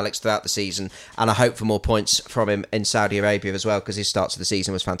check in with Alex throughout the season, and I hope for more points from him in Saudi Arabia as well, because his start to the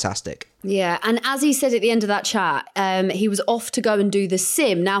season was fantastic. Yeah, and as he said at the end of that chat, he was off to go and do the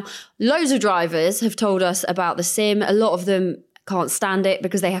sim. Now, loads of drivers have told us about the sim. A lot of them can't stand it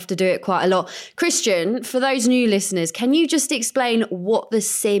because they have to do it quite a lot. Christian, for those new listeners, can you just explain what the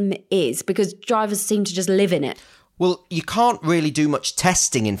sim is? Because drivers seem to just live in it. Well, you can't really do much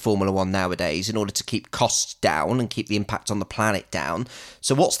testing in Formula One nowadays in order to keep costs down and keep the impact on the planet down.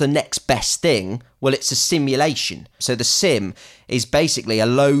 So what's the next best thing? Well, it's a simulation. So the sim is basically a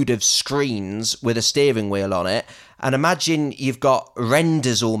load of screens with a steering wheel on it. And imagine you've got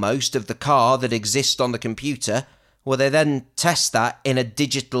renders almost of the car that exist on the computer. Well, they then test that in a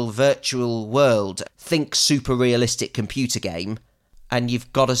digital virtual world. Think super realistic computer game. And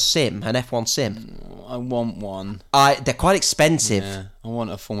you've got a sim, an F1 sim. I want one. They're quite expensive. Yeah, I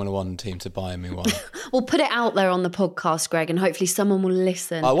want a Formula One team to buy me one. We'll put it out there on the podcast, Greg, and hopefully someone will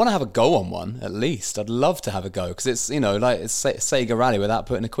listen. I want to have a go on one, at least. I'd love to have a go, because it's, it's Sega Rally without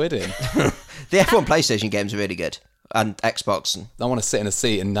putting a quid in. The F1 PlayStation games are really good. And Xbox. I want to sit in a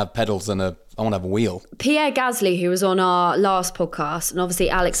seat and have pedals and I want to have a wheel. Pierre Gasly, who was on our last podcast, and obviously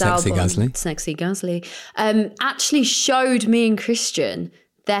Alex Albon, Sexy Gasly, actually showed me and Christian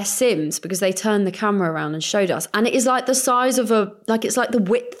their sims because they turned the camera around and showed us. And it is like the size of it's like the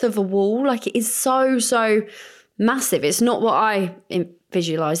width of a wall. Like it is so massive. It's not what I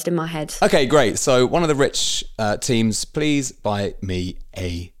visualised in my head. Okay, great. So one of the rich teams, please buy me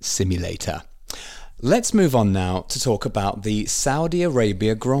a simulator. Let's move on now to talk about the Saudi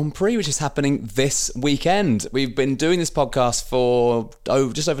Arabia Grand Prix, which is happening this weekend. We've been doing this podcast for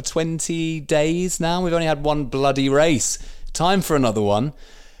just over 20 days now. We've only had one bloody race. Time for another one.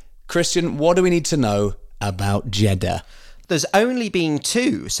 Christian, what do we need to know about Jeddah? There's only been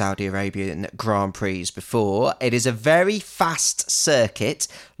 2 Saudi Arabian Grand Prix before. It is a very fast circuit,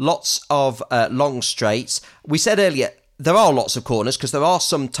 lots of long straights. We said earlier, there are lots of corners because there are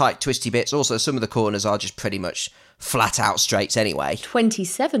some tight, twisty bits. Also, some of the corners are just pretty much flat out straights anyway.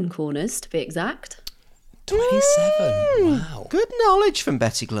 27 corners, to be exact. 27. Wow. Good knowledge from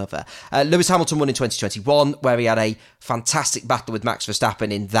Betty Glover. Lewis Hamilton won in 2021, where he had a fantastic battle with Max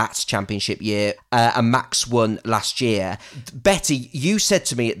Verstappen in that championship year, and Max won last year. Betty, you said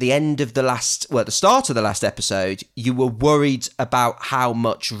to me at the end of the start of the last episode, you were worried about how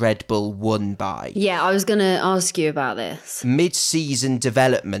much Red Bull won by. Yeah, I was going to ask you about this. Mid-season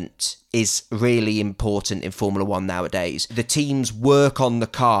development is really important in Formula One nowadays. The teams work on the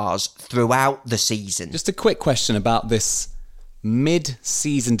cars throughout the season. Just a quick question about this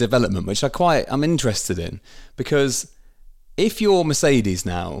mid-season development, which I'm interested in, because if you're Mercedes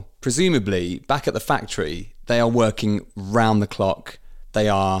now, presumably back at the factory, they are working round the clock, they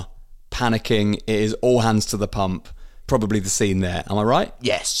are panicking, it is all hands to the pump, probably the scene there, am I right?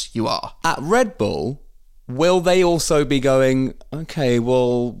 Yes, you are. At Red Bull, will they also be going, okay,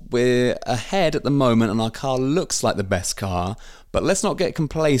 well, we're ahead at the moment and our car looks like the best car, but let's not get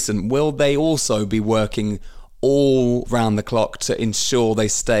complacent. Will they also be working all round the clock to ensure they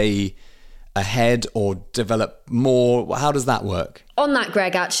stay ahead or develop more? How does that work? On that,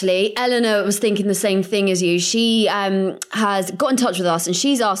 Greg, actually, Eleanor was thinking the same thing as you. She has got in touch with us and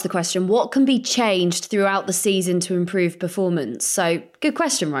she's asked the question, what can be changed throughout the season to improve performance? So, good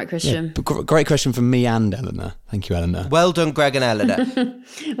question, right, Christian? Yeah, great question from me and Eleanor. Thank you, Eleanor. Well done, Greg and Eleanor.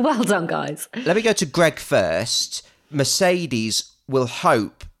 Well done, guys. Let me go to Greg first. Mercedes will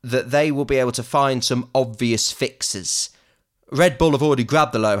hope that they will be able to find some obvious fixes. Red Bull have already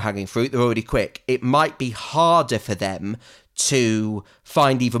grabbed the low-hanging fruit. They're already quick. It might be harder for them to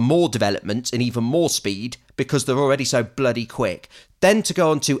find even more development and even more speed because they're already so bloody quick. Then to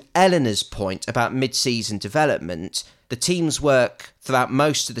go on to Eleanor's point about mid-season development, the teams work throughout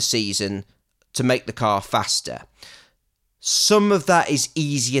most of the season to make the car faster. Some of that is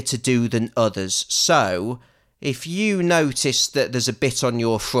easier to do than others. So if you notice that there's a bit on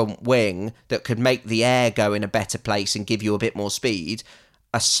your front wing that could make the air go in a better place and give you a bit more speed,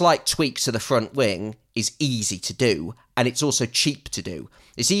 a slight tweak to the front wing is easy to do, and it's also cheap to do.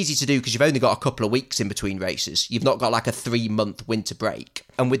 It's easy to do because you've only got a couple of weeks in between races. You've not got like a 3-month winter break.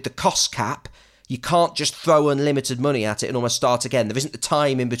 And with the cost cap, you can't just throw unlimited money at it and almost start again. There isn't the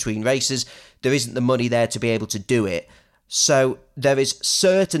time in between races. There isn't the money there to be able to do it. So there is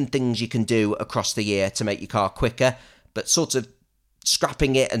certain things you can do across the year to make your car quicker, but sort of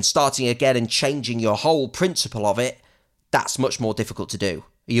scrapping it and starting again and changing your whole principle of it, that's much more difficult to do.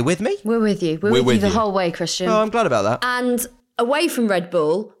 Are you with me? We're with you. We're with you the whole way, Christian. Oh, I'm glad about that. And away from Red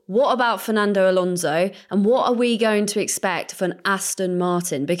Bull, what about Fernando Alonso? And what are we going to expect from Aston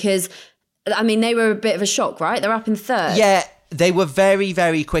Martin? Because, I mean, they were a bit of a shock, right? They're up in third. Yeah, they were very,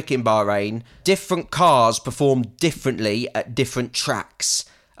 very quick in Bahrain. Different cars perform differently at different tracks.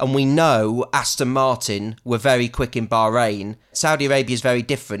 And we know Aston Martin were very quick in Bahrain. Saudi Arabia is very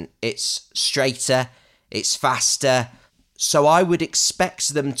different. It's straighter, it's faster. So I would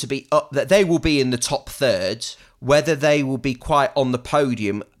expect them to be up, that they will be in the top third. Whether they will be quite on the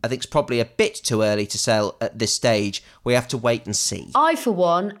podium, I think it's probably a bit too early to tell at this stage. We have to wait and see. I, for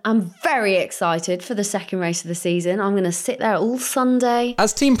one, am very excited for the second race of the season. I'm going to sit there all Sunday.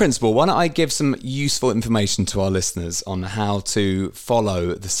 As team principal, why don't I give some useful information to our listeners on how to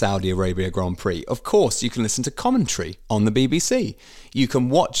follow the Saudi Arabia Grand Prix. Of course, you can listen to commentary on the BBC. You can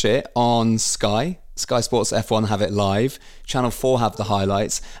watch it on Sky. Sky Sports F1 have it live. Channel 4 have the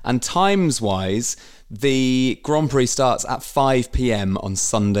highlights. And times-wise, the Grand Prix starts at 5 p.m. on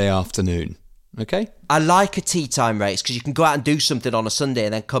Sunday afternoon. Okay? I like a tea time race because you can go out and do something on a Sunday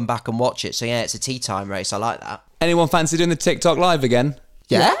and then come back and watch it. So yeah, it's a tea time race. I like that. Anyone fancy doing the TikTok live again?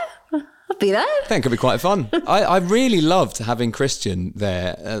 Yeah. I'll be there. I think it could be quite fun. I really loved having Christian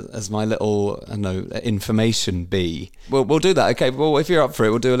there as my little, information bee. We'll do that. Okay, well, if you're up for it,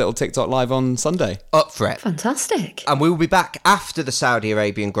 we'll do a little TikTok live on Sunday. Up for it. Fantastic. And we will be back after the Saudi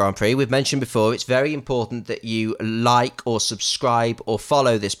Arabian Grand Prix. We've mentioned before, it's very important that you like or subscribe or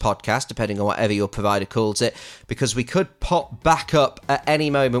follow this podcast, depending on whatever your provider calls it, because we could pop back up at any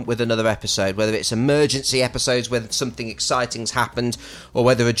moment with another episode, whether it's emergency episodes, whether something exciting's happened, or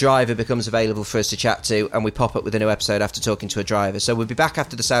whether a driver becomes available for us to chat to, and we pop up with a new episode after talking to a driver. So we'll be back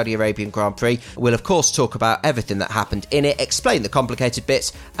after the Saudi Arabian Grand Prix. We'll of course talk about everything that happened in it, explain the complicated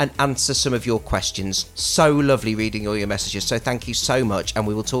bits, and answer some of your questions. So lovely reading all your messages, so thank you so much, and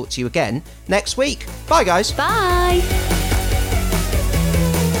we will talk to you again next week. Bye guys. Bye.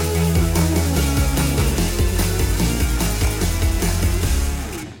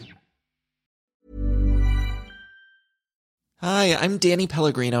 Hi, I'm Danny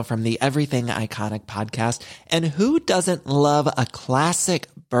Pellegrino from the Everything Iconic podcast. And who doesn't love a classic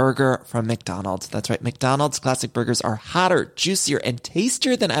burger from McDonald's? That's right. McDonald's classic burgers are hotter, juicier, and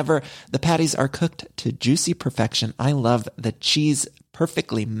tastier than ever. The patties are cooked to juicy perfection. I love the cheese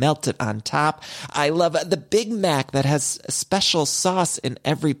perfectly melted on top. I love the Big Mac that has a special sauce in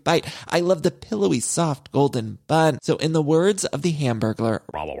every bite. I love the pillowy, soft, golden bun. So in the words of the Hamburglar,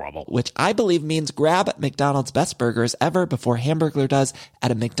 which I believe means grab McDonald's best burgers ever before Hamburglar does at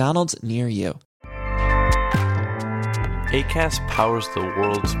a McDonald's near you. Acast powers the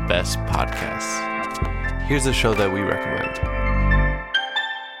world's best podcasts. Here's a show that we recommend.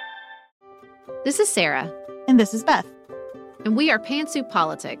 This is Sarah. And this is Beth. And we are Pantsuit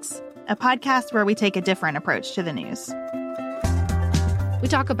Politics, a podcast where we take a different approach to the news. We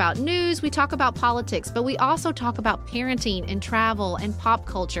talk about news, we talk about politics, but we also talk about parenting and travel and pop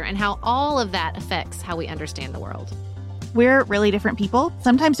culture and how all of that affects how we understand the world. We're really different people.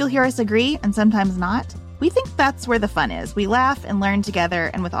 Sometimes you'll hear us agree and sometimes not. We think that's where the fun is. We laugh and learn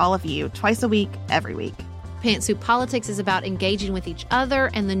together and with all of you twice a week, every week. Pantsuit Politics is about engaging with each other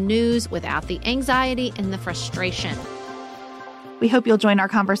and the news without the anxiety and the frustration. We hope you'll join our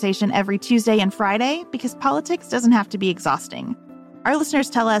conversation every Tuesday and Friday because politics doesn't have to be exhausting. Our listeners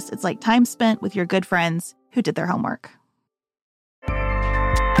tell us it's like time spent with your good friends who did their homework.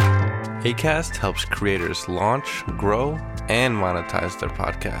 Acast helps creators launch, grow, and monetize their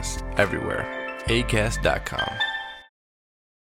podcasts everywhere. Acast.com.